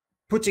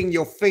putting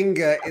your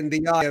finger in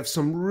the eye of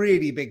some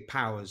really big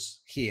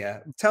powers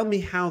here. Tell me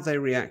how they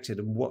reacted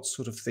and what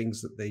sort of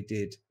things that they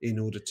did in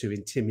order to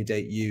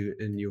intimidate you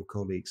and your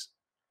colleagues.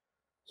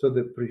 So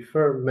the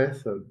preferred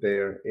method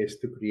there is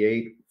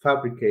to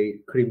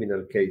fabricate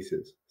criminal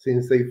cases.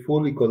 Since they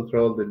fully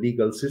control the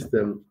legal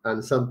system,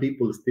 and some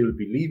people still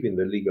believe in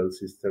the legal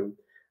system,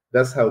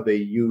 that's how they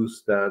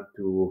use that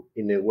to,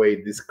 in a way,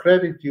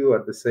 discredit you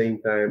at the same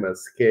time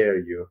as scare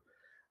you.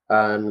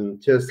 And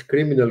just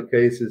criminal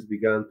cases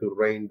began to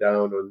rain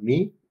down on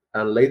me,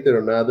 and later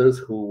on others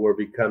who were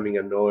becoming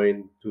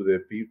annoying to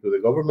the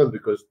government,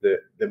 because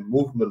the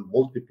movement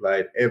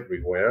multiplied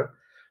everywhere.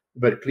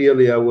 But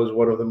clearly I was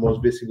one of the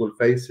most visible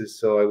faces,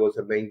 so I was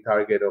a main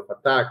target of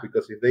attack,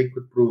 because if they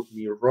could prove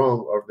me wrong,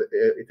 or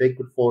if they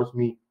could force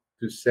me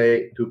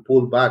to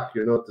pull back,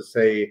 to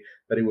say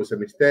that it was a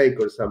mistake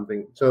or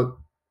something. So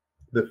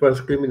the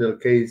first criminal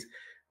case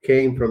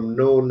came from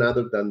none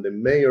other than the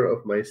mayor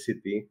of my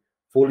city,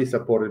 fully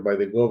supported by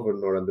the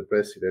governor and the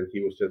president. He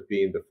was just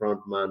being the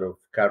front man of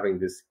carrying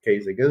this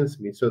case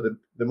against me. So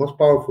the most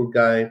powerful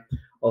guy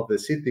of the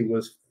city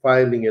was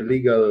filing a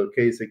legal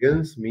case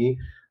against me,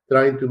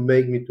 trying to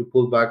make me to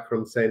pull back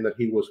from saying that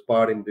he was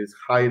part in this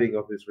hiding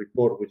of this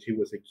report, which he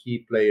was a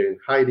key player in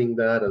hiding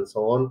that, and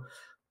so on.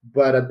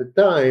 But at the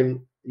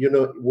time,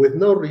 with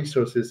no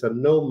resources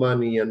and no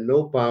money and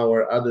no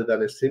power other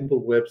than a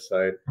simple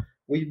website,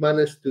 we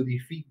managed to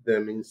defeat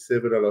them in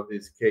several of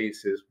these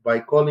cases by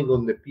calling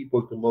on the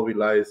people to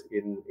mobilize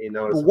in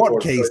our support.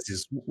 What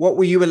cases? What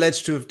were you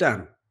alleged to have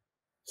done?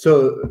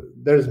 So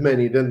there's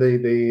many. Then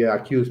they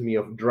accused me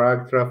of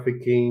drug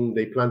trafficking.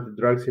 They planted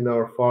drugs in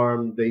our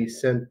farm. They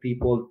sent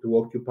people to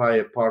occupy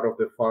a part of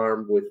the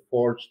farm with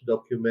forged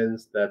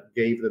documents that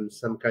gave them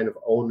some kind of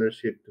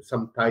ownership to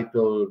some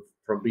title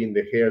from being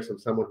the heirs of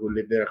someone who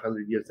lived there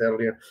 100 years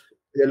earlier.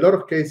 A lot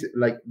of cases,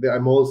 like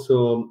I'm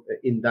also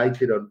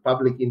indicted on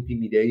public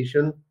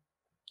intimidation,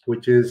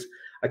 which is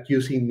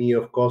accusing me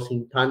of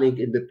causing panic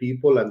in the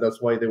people, and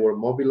that's why they were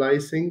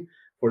mobilizing,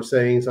 for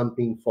saying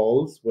something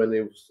false when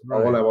it was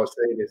right. All I was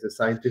saying is the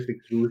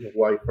scientific truth of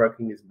why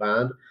fracking is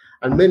bad,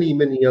 and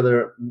many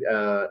other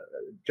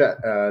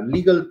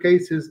legal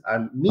cases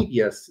and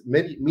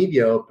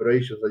media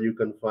operations that you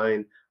can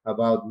find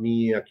about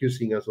me,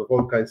 accusing us of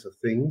all kinds of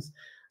things.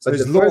 So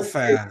it's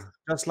lawfare,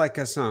 just like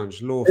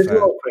Assange, lawfare. It's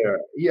lawfare,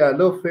 yeah,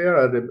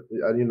 lawfare at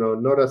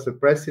not as a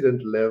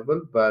president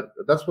level, but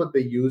that's what they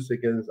use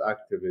against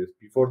activists.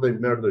 Before they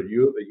murder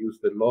you, they use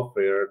the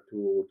lawfare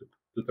to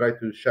try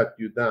to shut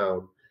you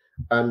down.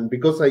 And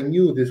because I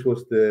knew this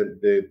was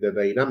the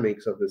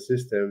dynamics of the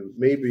system,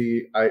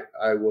 maybe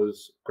I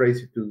was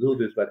crazy to do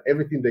this, but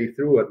everything they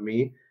threw at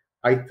me,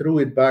 I threw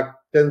it back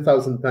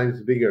 10,000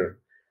 times bigger.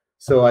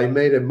 So I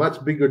made a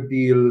much bigger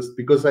deal,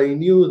 because I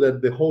knew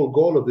that the whole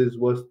goal of this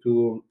was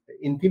to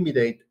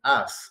intimidate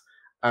us.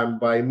 And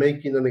by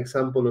making an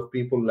example of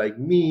people like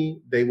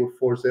me, they would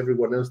force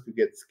everyone else to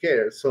get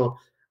scared. So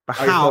but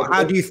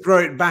how do you throw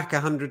it back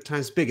 100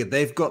 times bigger?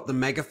 They've got the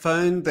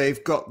megaphone,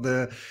 they've got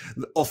the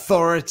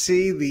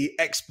authority, the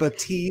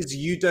expertise.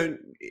 You don't.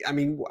 I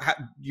mean,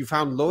 you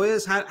found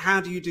lawyers.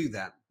 How do you do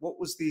that? What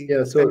was the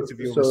Yeah, extent of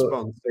your so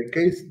response?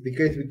 the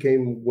case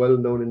became well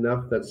known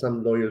enough that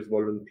some lawyers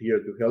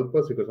volunteered to help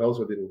us, because I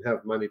also didn't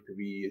have money to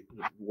be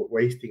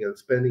wasting and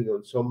spending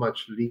on so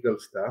much legal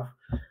stuff.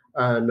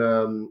 And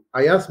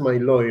I asked my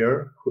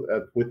lawyer,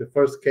 with the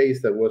first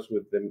case that was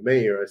with the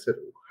mayor, I said,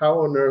 how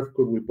on earth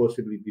could we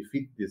possibly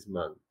defeat this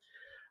man?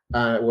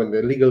 When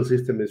the legal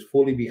system is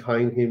fully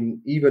behind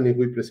him, even if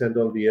we present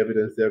all the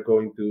evidence, they're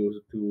going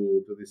to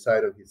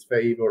decide on his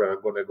favor.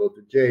 I'm going to go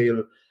to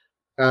jail.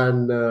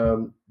 And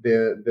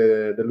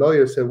the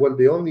lawyer said, well,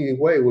 the only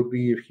way would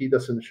be if he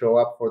doesn't show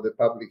up for the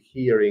public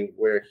hearing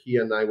where he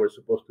and I were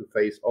supposed to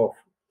face off.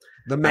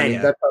 The And in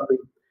mayor. that public,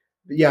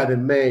 yeah, the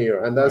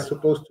mayor, and that's Right.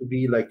 supposed to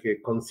be like a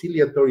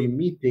conciliatory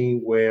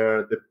meeting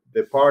where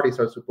the parties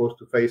are supposed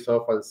to face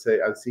off and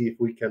see if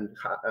we can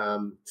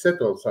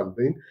settle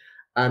something.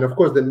 And of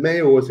course, the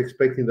mayor was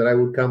expecting that I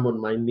would come on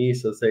my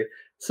knees and say,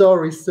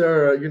 sorry,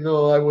 sir,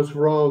 I was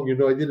wrong.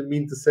 I didn't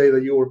mean to say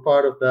that you were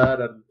part of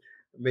that. And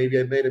maybe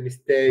I made a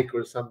mistake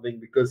or something,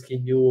 because he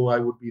knew I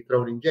would be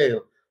thrown in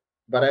jail.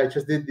 But I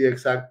just did the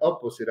exact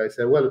opposite. I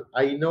said, well,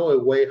 I know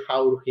a way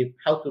how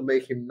to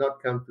make him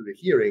not come to the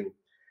hearing,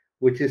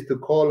 which is to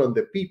call on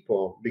the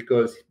people,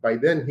 because by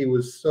then he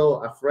was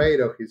so afraid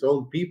of his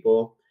own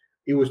people.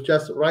 It was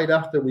just right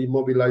after we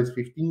mobilized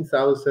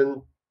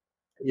 15,000,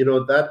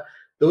 that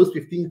those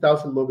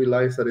 15,000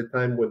 mobilized at a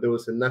time when there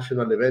was a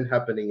national event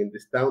happening in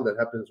this town that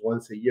happens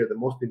once a year, the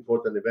most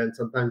important event.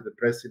 Sometimes the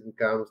president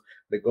comes,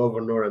 the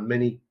governor, and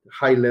many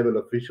high-level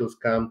officials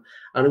come.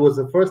 And it was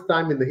the first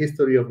time in the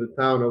history of the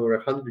town, over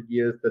 100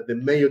 years, that the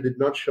mayor did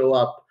not show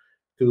up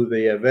to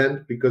the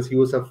event because he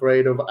was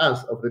afraid of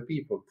us, of the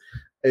people.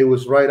 It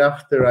was right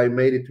after I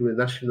made it to the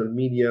national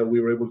media.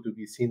 We were able to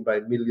be seen by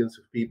millions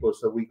of people.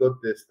 So we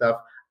got the stuff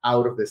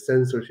out of the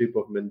censorship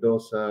of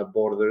Mendoza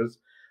borders.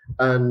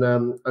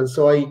 And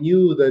so I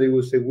knew that it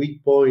was a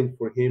weak point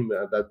for him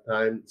at that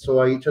time.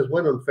 So I just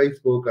went on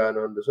Facebook and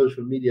on the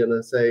social media and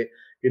I say,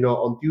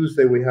 on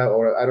Tuesday we have,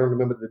 or I don't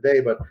remember the day,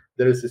 but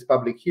there is this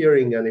public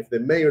hearing, and if the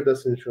mayor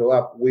doesn't show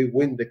up, we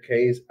win the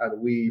case and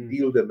we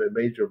deal them a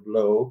major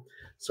blow.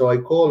 So I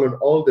call on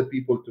all the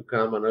people to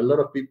come, and a lot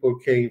of people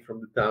came from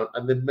the town,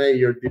 and the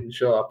mayor didn't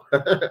show up.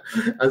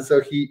 And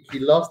so he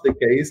lost the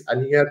case,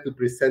 and he had to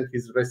present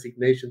his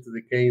resignation to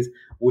the case,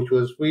 which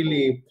was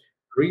really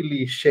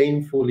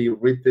shamefully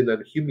written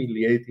and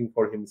humiliating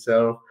for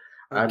himself.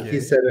 And he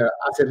said,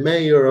 as a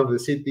mayor of the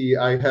city,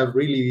 I have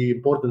really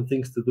important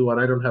things to do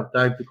and I don't have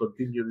time to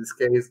continue this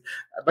case.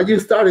 But you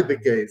started the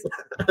case.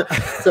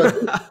 So,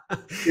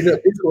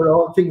 these were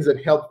all things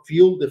that help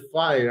fuel the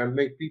fire and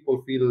make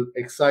people feel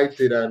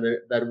excited, and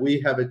that we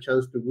have a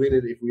chance to win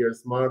it if we are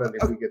smart and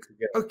if we get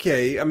together.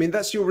 Okay. I mean,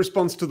 that's your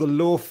response to the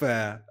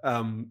lawfare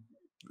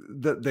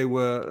that they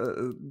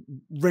were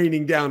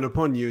raining down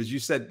upon you, as you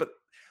said, but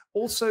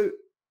also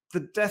the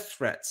death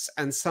threats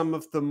and some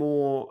of the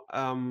more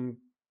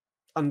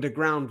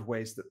underground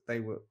ways that they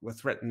were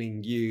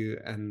threatening you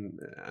and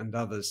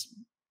others.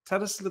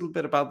 Tell us a little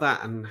bit about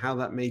that and how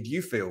that made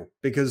you feel,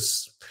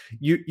 because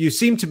you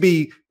seem to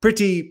be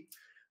pretty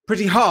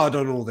hard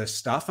on all this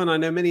stuff, and I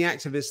know many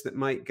activists that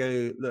might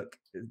go, look,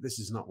 this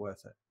is not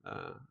worth it.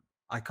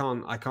 I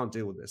can't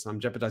deal with this. I'm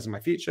jeopardizing my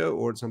future,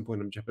 or at some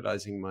point I'm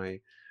jeopardizing my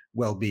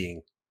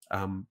well-being.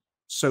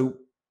 So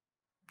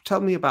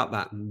tell me about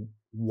that and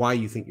why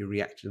you think you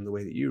reacted in the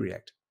way that you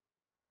react.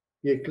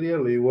 Yeah,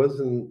 clearly it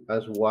wasn't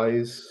as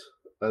wise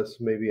as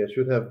maybe I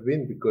should have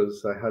been,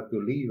 because I had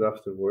to leave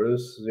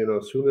afterwards.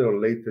 Sooner or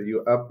later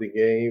you up the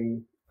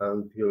game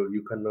until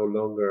you can no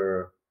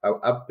longer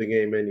up the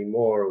game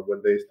anymore.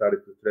 When they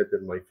started to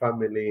threaten my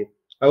family,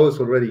 I was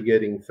already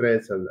getting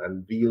threats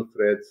and deal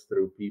threats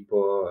through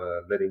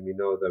people letting me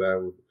know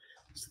that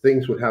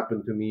things would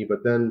happen to me.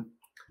 But then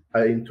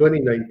in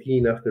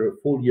 2019, after a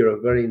full year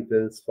of very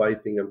intense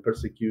fighting and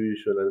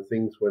persecution and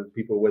things, when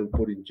people went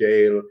put in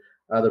jail,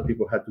 other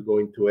people had to go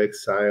into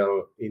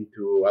exile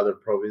into other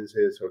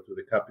provinces or to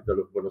the capital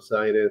of Buenos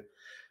Aires.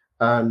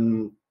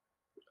 And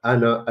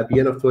at the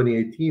end of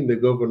 2018, the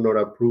governor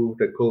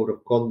approved a code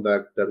of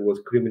conduct that was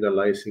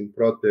criminalizing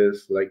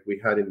protests like we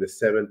had in the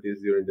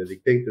 70s during the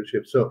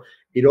dictatorship. So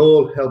it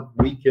all helped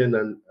weaken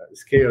and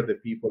scare the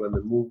people and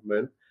the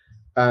movement.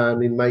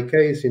 And in my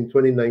case, in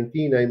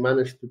 2019, I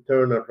managed to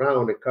turn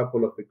around a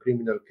couple of the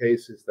criminal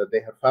cases that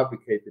they had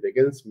fabricated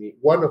against me.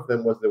 One of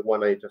them was the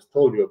one I just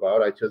told you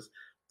about.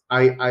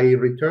 I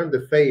returned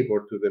the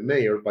favor to the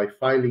mayor by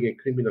filing a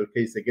criminal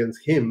case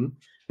against him,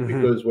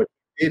 because what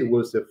he did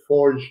was a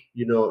forged,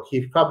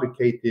 he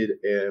fabricated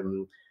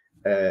an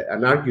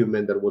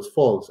argument that was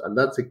false, and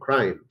that's a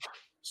crime.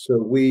 So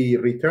we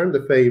returned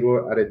the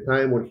favor at a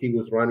time when he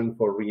was running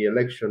for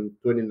re-election.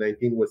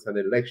 2019 was an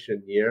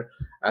election year,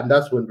 and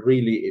that's when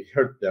really it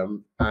hurt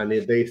them. And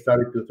they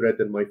started to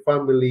threaten my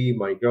family,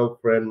 my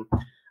girlfriend,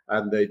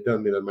 and they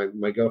told me that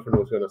my girlfriend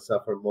was going to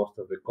suffer most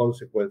of the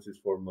consequences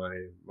for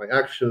my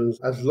actions.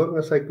 As long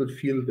as I could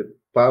feel the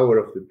power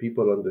of the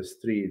people on the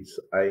streets,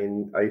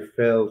 I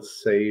felt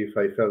safe.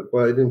 I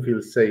didn't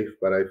feel safe,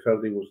 but I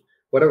felt it was,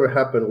 whatever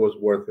happened was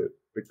worth it,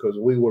 because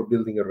we were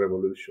building a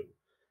revolution.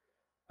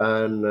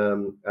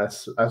 And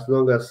as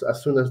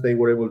soon as they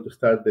were able to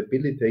start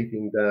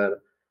debilitating that,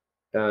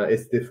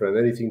 it's different.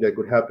 Anything that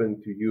could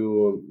happen to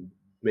you,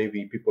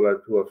 maybe people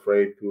are too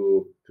afraid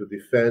to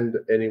defend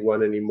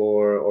anyone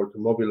anymore or to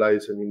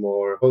mobilize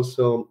anymore.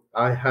 Also,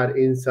 I had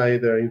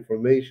insider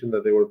information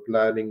that they were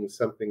planning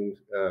something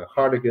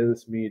hard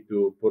against me,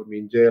 to put me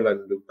in jail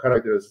and do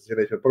character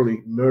assassination,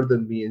 probably murder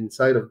me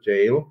inside of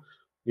jail,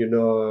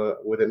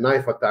 with a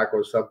knife attack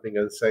or something,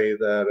 and say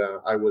that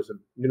I was,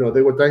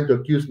 they were trying to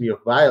accuse me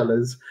of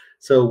violence.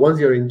 So once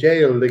you're in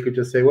jail, they could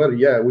just say, "Well,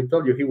 yeah, we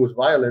told you he was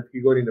violent. He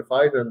got in a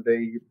fight, and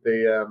they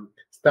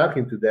stabbed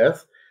him to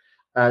death."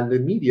 And the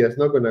media is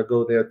not going to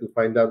go there to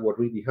find out what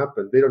really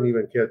happened. They don't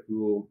even care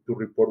to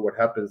report what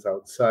happens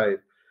outside.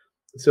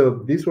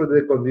 So these were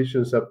the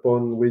conditions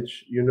upon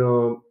which,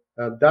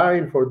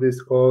 dying for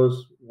this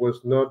cause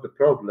was not the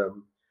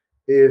problem.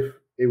 If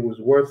it was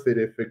worth it,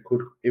 if it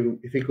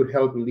could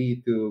help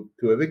lead to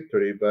a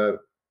victory. But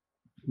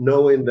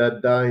knowing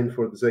that dying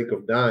for the sake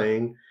of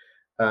dying,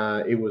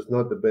 it was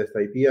not the best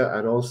idea.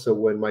 And also,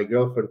 when my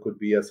girlfriend could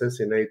be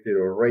assassinated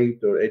or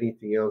raped or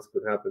anything else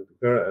could happen to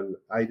her, and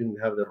I didn't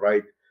have the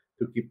right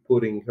to keep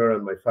putting her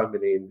and my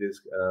family in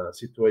this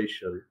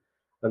situation.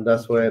 And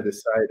that's why I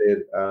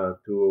decided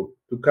to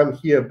come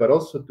here, but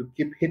also to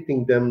keep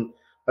hitting them.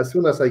 As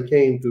soon as I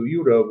came to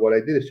Europe, what I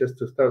did is just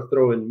to start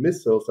throwing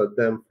missiles at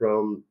them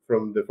from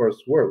the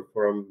first world,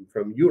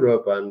 from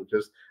Europe, and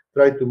just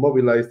try to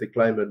mobilize the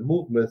climate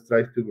movements,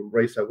 try to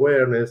raise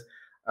awareness.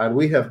 And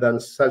we have done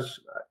such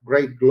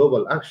great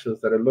global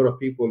actions that a lot of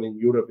people in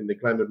Europe in the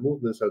climate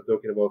movements are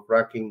talking about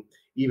fracking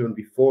even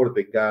before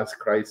the gas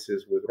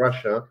crisis with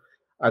Russia.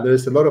 And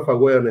there's a lot of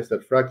awareness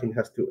that fracking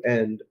has to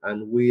end,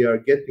 and we are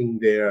getting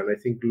there. And I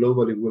think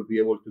globally we'll be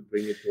able to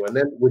bring it to an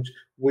end, which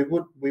we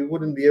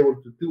wouldn't be able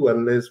to do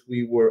unless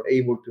we were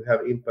able to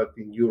have impact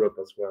in Europe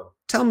as well.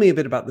 Tell me a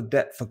bit about the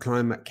Debt for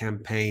Climate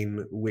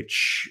campaign,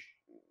 which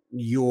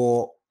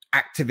your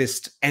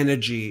activist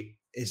energy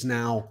is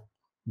now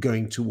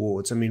going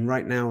towards. I mean,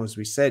 right now, as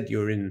we said,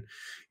 you're in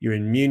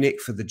Munich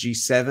for the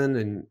G7,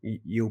 and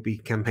you'll be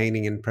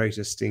campaigning and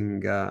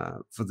protesting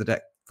for the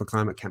Debt for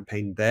Climate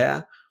campaign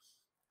there.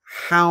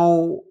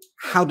 How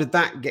did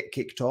that get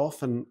kicked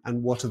off, and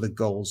what are the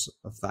goals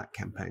of that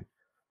campaign?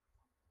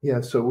 Yeah,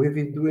 so we've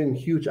been doing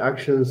huge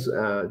actions.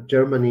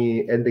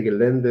 Germany, Ende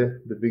Gelände,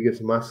 the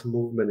biggest mass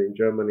movement in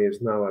Germany, is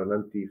now an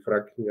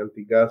anti-fracking,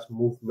 anti-gas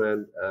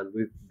movement, and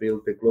we've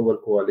built a global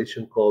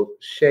coalition called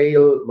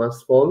Shale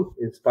Must Fall,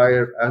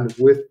 inspired and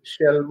with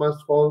Shale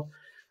Must Fall,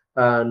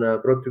 and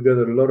brought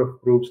together a lot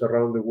of groups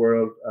around the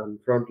world and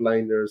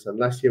frontliners. And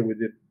last year we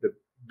did the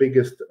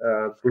biggest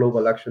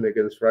global action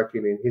against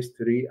fracking in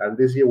history, and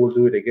this year we'll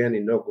do it again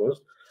in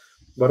August.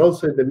 But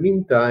also in the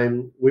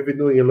meantime, we've been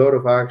doing a lot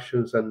of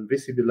actions and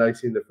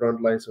visibilizing the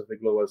front lines of the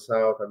Global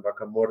South and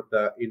Vaca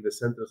Muerta in the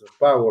centers of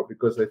power,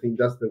 because I think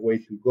that's the way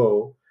to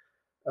go.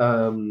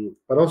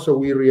 But also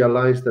we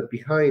realized that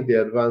behind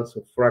the advance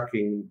of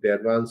fracking, the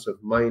advance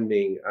of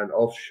mining and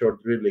offshore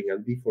drilling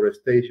and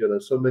deforestation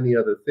and so many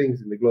other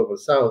things in the Global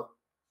South,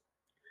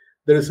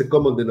 there is a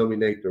common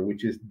denominator,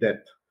 which is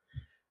debt.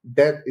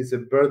 Debt is a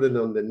burden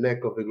on the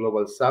neck of the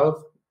Global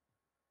South.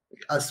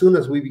 As soon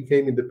as we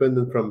became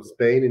independent from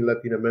Spain in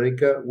Latin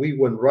America, we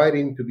went right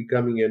into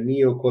becoming a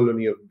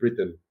neo-colony of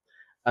Britain.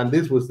 And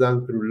this was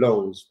done through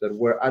loans that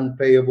were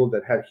unpayable,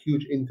 that had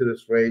huge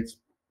interest rates.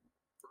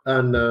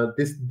 And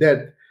this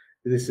debt,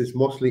 this is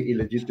mostly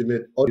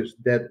illegitimate, obvious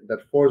debt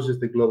that forces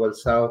the Global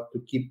South to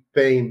keep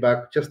paying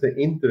back just the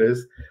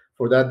interest.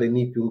 For that, they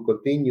need to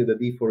continue the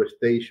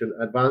deforestation,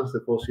 advance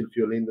the fossil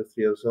fuel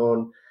industry, and so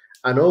on.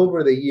 And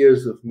over the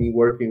years of me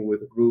working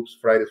with groups,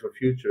 Fridays for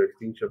Future,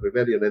 Extinction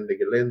Rebellion, Ende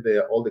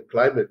Gelände, all the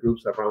climate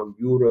groups around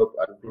Europe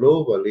and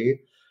globally,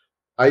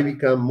 I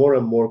become more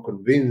and more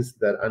convinced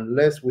that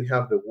unless we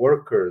have the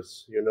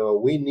workers,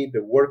 we need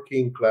the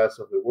working class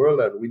of the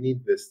world, and we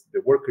need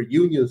the worker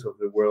unions of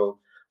the world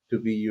to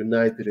be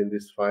united in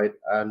this fight.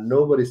 And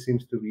nobody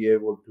seems to be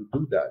able to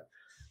do that.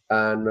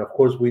 And of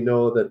course, we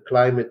know that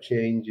climate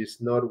change is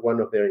not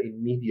one of their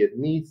immediate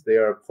needs. They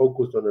are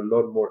focused on a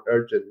lot more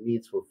urgent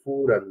needs for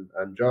food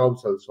and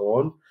jobs and so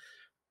on.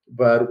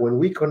 But when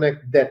we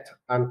connect debt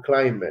and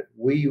climate,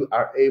 we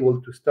are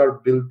able to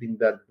start building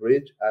that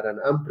bridge at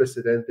an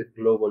unprecedented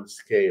global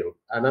scale.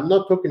 And I'm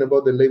not talking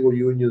about the labor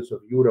unions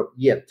of Europe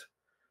yet,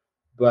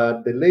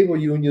 but the labor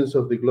unions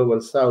of the Global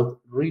South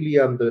really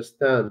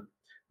understand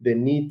the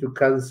need to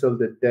cancel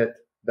the debt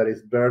that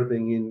is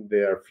burdening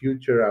their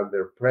future and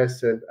their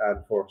present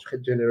and for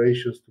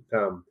generations to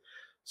come.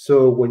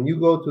 So when you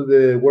go to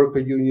the worker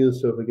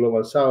unions of the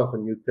Global South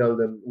and you tell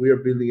them we are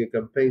building a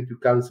campaign to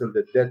cancel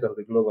the debt of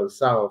the Global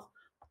South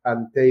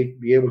and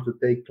be able to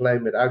take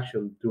climate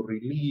action to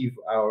relieve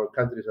our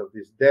countries of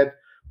this debt,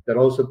 that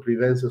also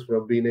prevents us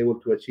from being able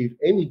to achieve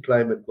any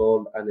climate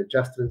goal and a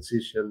just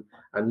transition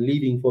and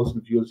leaving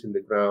fossil fuels in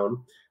the ground.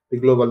 The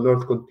Global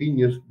North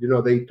continues,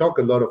 they talk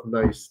a lot of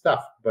nice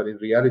stuff, but in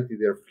reality,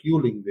 they're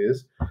fueling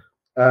this.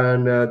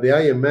 And the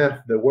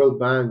IMF, the World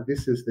Bank,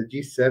 this is the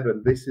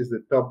G7, this is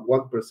the top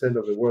 1%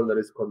 of the world that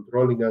is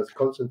controlling us,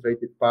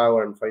 concentrated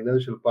power and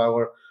financial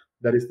power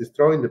that is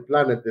destroying the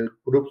planet. The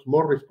groups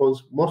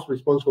most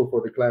responsible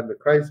for the climate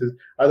crisis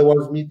are the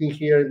ones meeting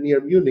here near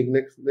Munich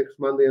next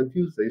Monday and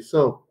Tuesday.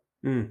 So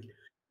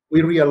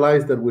we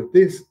realize that with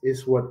this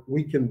is what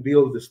we can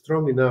build a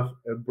strong enough,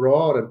 a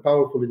broad and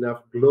powerful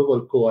enough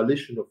global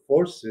coalition of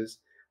forces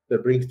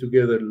that brings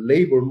together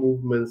labor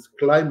movements,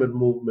 climate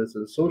movements,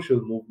 and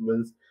social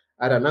movements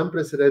at an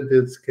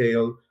unprecedented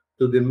scale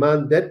to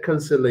demand debt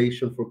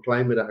cancellation for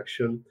climate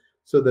action,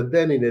 so that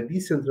then in a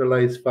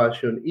decentralized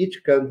fashion,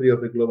 each country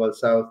of the global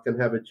south can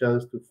have a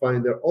chance to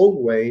find their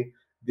own way,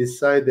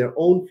 decide their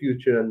own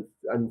future,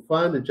 and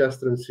find a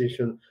just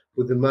transition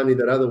with the money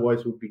that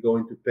otherwise would be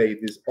going to pay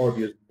these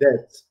odious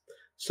debts.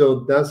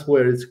 So that's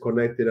where it's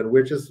connected. And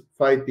we're just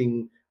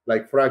fighting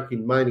like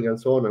fracking, mining, and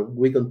so on. And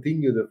we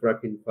continue the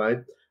fracking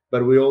fight,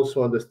 but we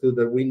also understood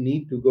that we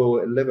need to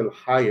go a level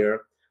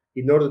higher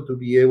in order to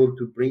be able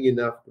to bring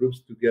enough groups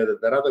together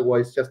that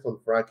otherwise just on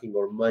fracking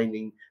or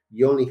mining,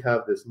 you only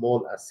have the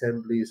small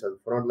assemblies and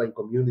frontline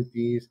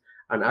communities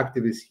and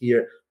activists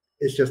here.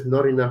 It's just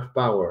not enough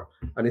power.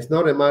 And it's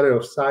not a matter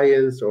of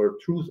science or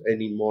truth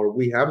anymore.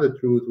 We have the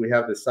truth, we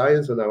have the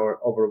science on our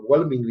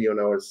overwhelmingly on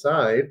our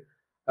side,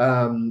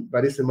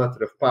 but it's a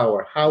matter of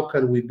power. How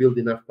can we build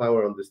enough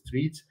power on the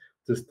streets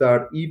to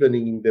start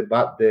evening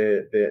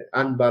the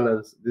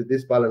unbalance, the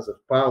disbalance of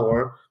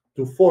power,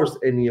 to force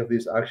any of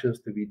these actions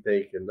to be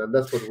taken? And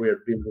that's what we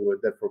are building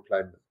with Debt for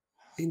Climate.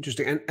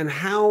 Interesting. And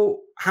how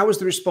has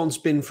the response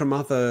been from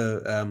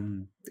other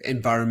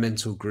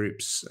environmental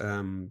groups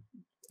and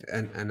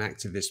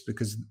activists?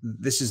 Because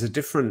this is a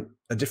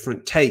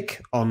different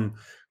take on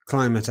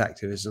climate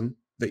activism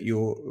that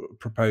you're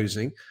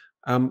proposing.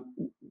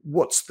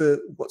 What's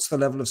the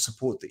level of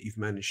support that you've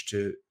managed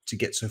to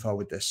get so far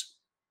with this?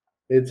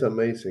 It's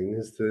amazing.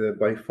 It's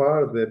by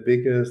far the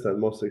biggest and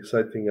most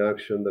exciting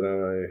action that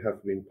I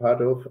have been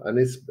part of. And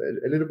it's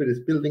a little bit is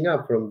building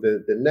up from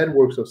the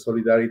networks of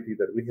solidarity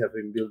that we have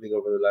been building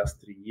over the last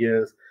 3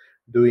 years,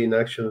 doing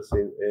actions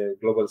in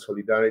global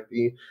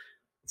solidarity.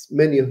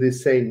 Many of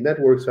these same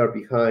networks are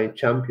behind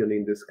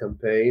championing this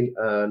campaign,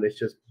 and it's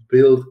just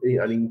built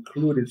and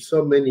included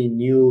so many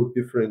new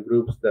different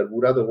groups that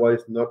would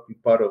otherwise not be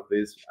part of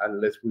this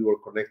unless we were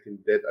connecting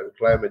debt and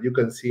climate. You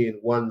can see in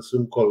one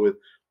Zoom call with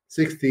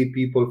 60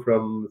 people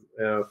from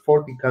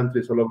 40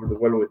 countries all over the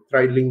world with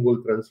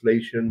trilingual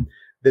translation,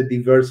 the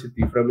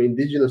diversity from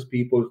indigenous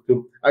peoples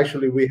to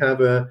actually we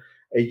have a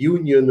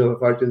union of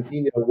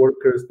Argentinian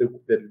workers,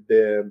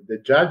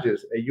 the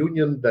judges, a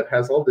union that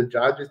has all the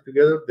judges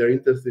together. They're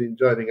interested in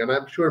joining. And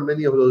I'm sure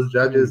many of those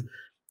judges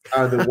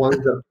are the ones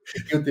that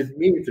prosecuted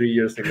me 3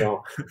 years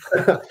ago.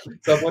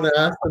 So I'm going to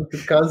ask them to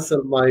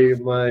cancel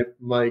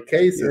my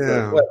cases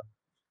as well.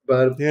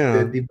 But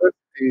the diversity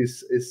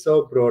is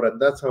so broad, and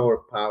that's our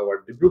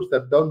power. The groups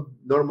that don't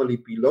normally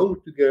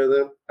belong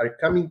together are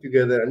coming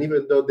together, and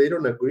even though they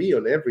don't agree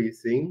on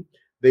everything,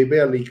 they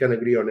barely can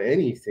agree on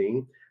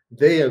anything.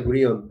 They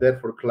agree on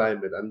debt for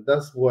climate, and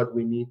that's what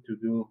we need to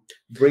do,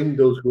 bring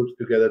those groups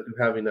together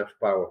to have enough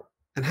power.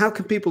 And how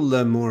can people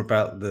learn more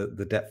about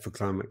the Debt for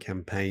Climate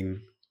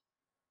campaign?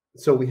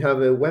 So we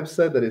have a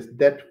website that is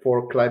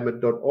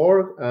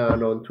debtforclimate.org,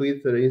 and on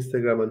Twitter,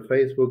 Instagram, and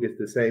Facebook, it's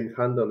the same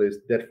handle as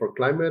Debt for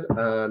Climate,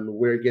 and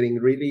we're getting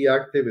really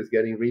active. It's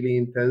getting really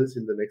intense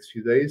in the next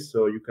few days,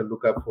 so you can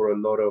look up for a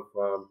lot of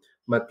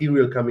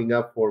material coming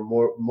up for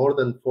more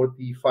than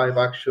 45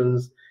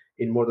 actions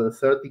in more than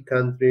 30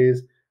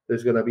 countries.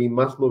 There's going to be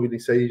mass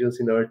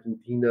mobilizations in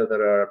Argentina that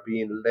are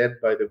being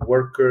led by the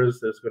workers.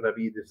 There's going to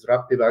be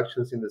disruptive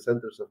actions in the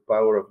centers of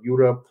power of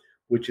Europe,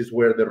 which is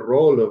where the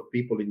role of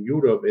people in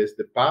Europe is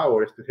the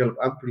power is to help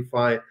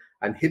amplify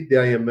and hit the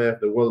IMF,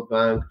 the World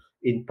Bank,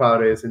 in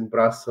Paris, in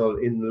Brussels,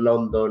 in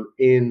London,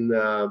 in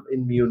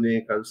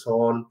Munich, and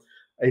so on.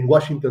 In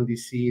Washington,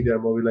 D.C., they are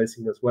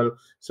mobilizing as well,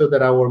 so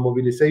that our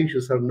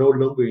mobilizations are no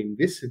longer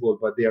invisible,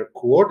 but they are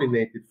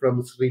coordinated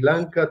from Sri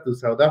Lanka to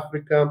South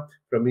Africa,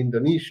 from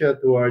Indonesia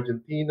to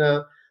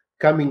Argentina,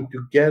 coming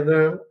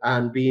together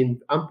and being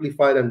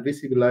amplified and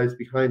visibilized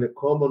behind a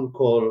common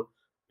call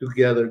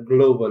together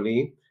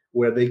globally,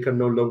 where they can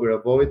no longer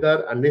avoid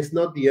that. And it's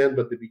not the end,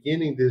 but the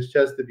beginning. This is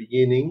just the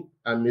beginning.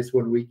 And it's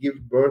when we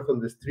give birth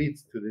on the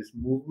streets to this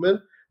movement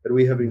that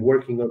we have been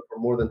working on for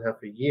more than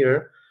half a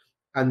year.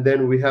 And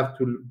then we have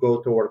to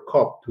go to our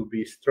COP to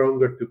be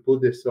stronger, to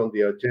put this on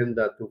the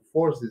agenda, to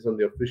force this on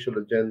the official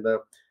agenda,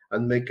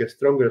 and make a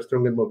stronger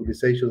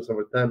mobilizations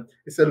over time.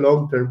 It's a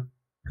long-term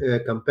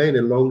campaign,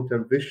 a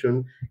long-term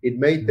vision. It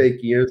may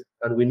take years,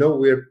 and we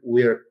know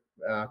we're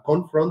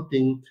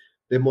confronting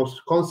the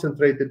most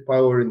concentrated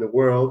power in the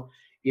world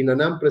in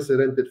an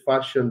unprecedented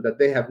fashion that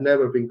they have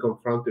never been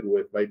confronted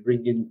with, by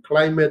bringing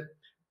climate,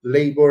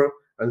 labor,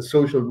 and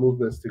social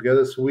movements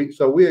together. So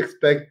we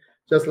expect,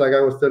 just like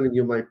I was telling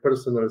you my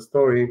personal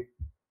story,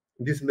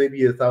 this may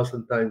be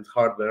 1,000 times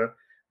harder.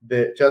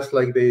 Just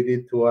like they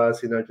did to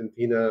us in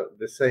Argentina,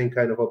 the same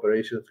kind of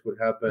operations could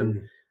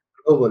happen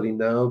globally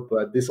now,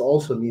 but this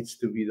also needs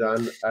to be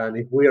done. And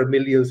if we are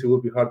millions, it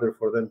will be harder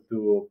for them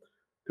to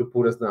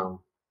put us down.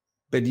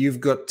 But you've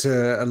got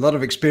a lot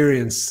of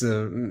experience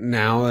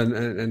now,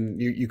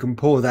 and you can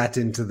pour that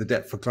into the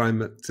Debt for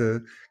Climate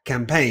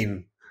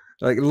campaign.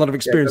 Like a lot of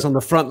experience on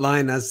the front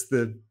line as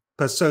the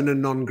persona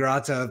non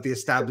grata of the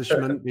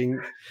establishment,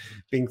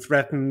 being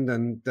threatened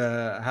and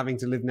having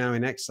to live now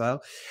in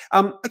exile.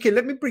 Okay,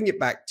 let me bring it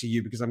back to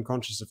you because I'm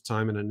conscious of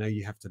time and I know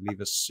you have to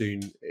leave us soon.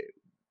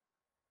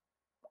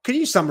 Can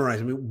you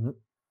summarize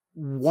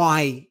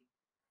why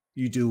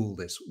you do all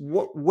this?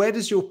 Where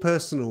does your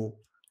personal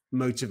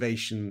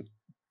motivation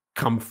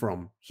come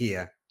from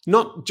here?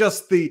 Not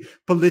just the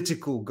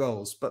political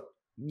goals, but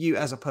you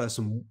as a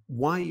person.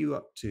 Why are you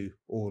up to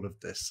all of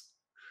this?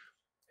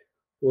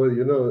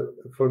 Well,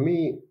 for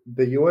me,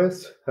 the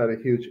US had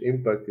a huge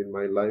impact in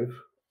my life.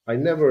 I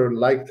never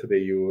liked the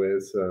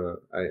US.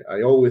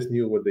 I always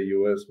knew what the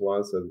US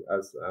was. And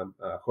as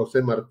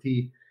Jose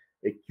Marti,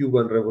 a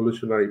Cuban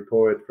revolutionary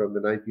poet from the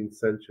 19th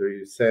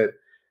century, said,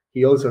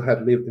 he also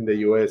had lived in the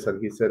US,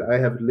 and he said, I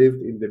have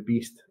lived in the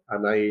beast,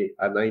 and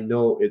I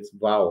know its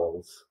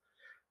bowels,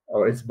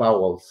 or its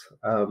bowels.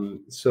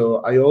 So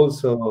I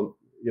also,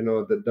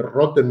 the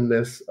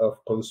rottenness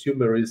of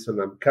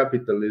consumerism and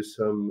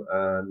capitalism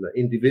and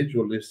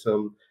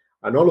individualism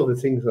and all of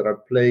the things that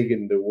are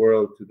plaguing the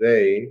world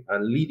today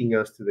and leading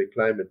us to the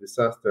climate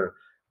disaster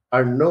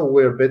are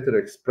nowhere better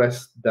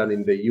expressed than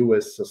in the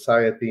US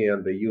society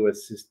and the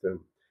US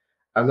system.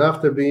 And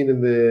after being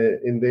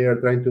in there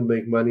trying to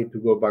make money to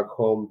go back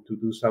home to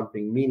do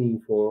something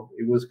meaningful,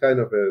 it was kind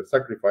of a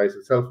sacrifice,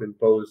 a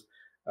self-imposed,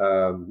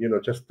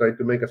 just trying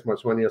to make as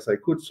much money as I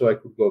could so I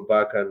could go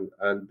back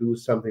and do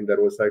something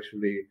that was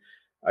actually,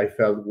 I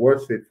felt,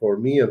 worth it for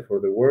me and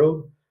for the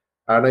world.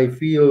 And I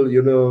feel,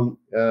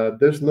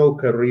 there's no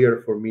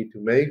career for me to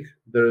make.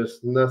 There's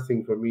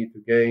nothing for me to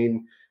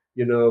gain.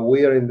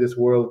 We are in this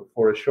world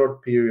for a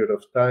short period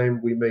of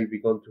time. We may be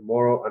gone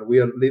tomorrow, and we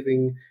are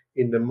living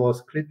in the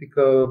most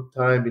critical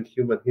time in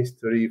human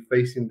history,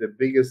 facing the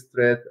biggest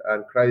threat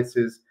and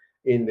crisis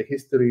in the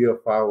history of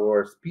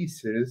our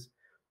species.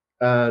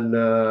 And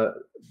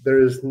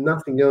there is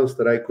nothing else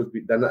that I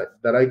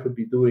could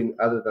be doing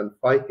other than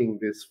fighting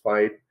this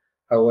fight,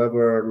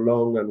 however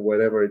long and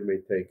whatever it may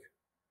take.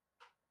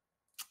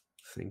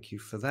 Thank you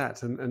for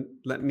that. And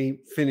let me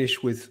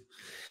finish with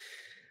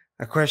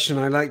a question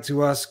I like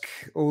to ask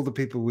all the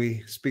people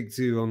we speak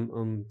to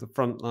on the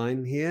front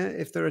line here.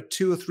 If there are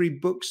 2 or 3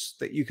 books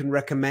that you can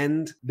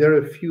recommend. There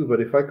are a few, but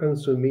if I can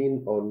zoom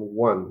in on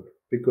one,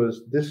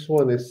 because this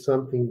one is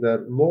something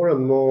that more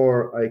and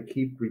more I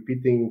keep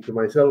repeating to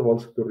myself,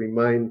 also to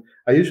remind.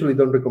 I usually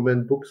don't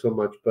recommend books so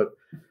much, but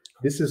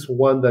this is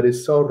one that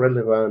is so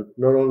relevant,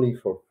 not only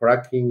for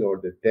fracking or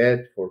the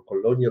debt, for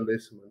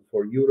colonialism, and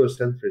for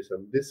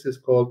Eurocentrism. This is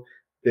called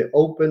The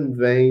Open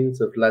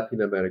Veins of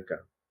Latin America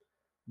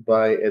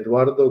by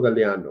Eduardo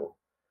Galeano.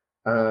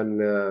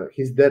 And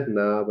he's dead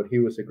now, but he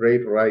was a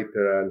great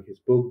writer, and his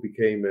book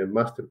became a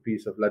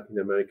masterpiece of Latin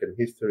American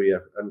history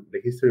and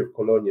the history of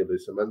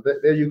colonialism. And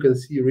there you can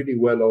see really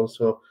well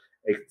also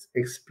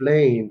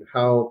explained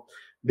how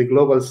the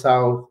global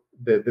south,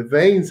 the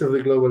veins of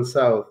the global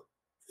south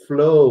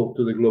flow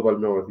to the global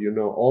north,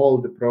 all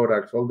the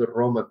products, all the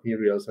raw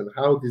materials, and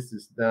how this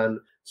is done.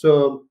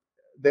 So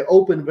The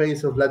Open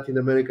Veins of Latin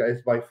America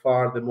is by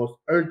far the most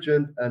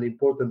urgent and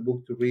important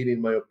book to read,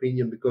 in my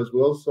opinion, because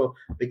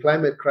the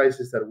climate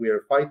crisis that we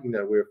are fighting,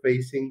 that we're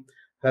facing,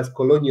 has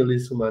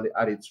colonialism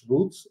at its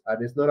roots.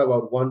 And it's not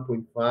about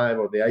 1.5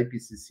 or the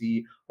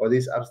IPCC or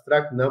these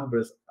abstract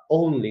numbers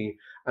only.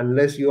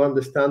 Unless you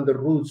understand the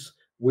roots,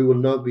 we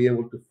will not be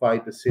able to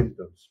fight the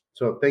symptoms.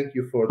 So thank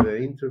you for the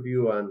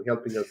interview and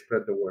helping us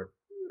spread the word.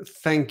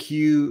 Thank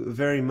you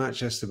very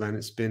much, Esteban.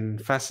 It's been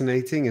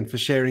fascinating, and for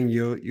sharing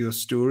your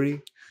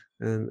story,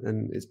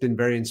 and it's been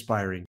very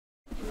inspiring.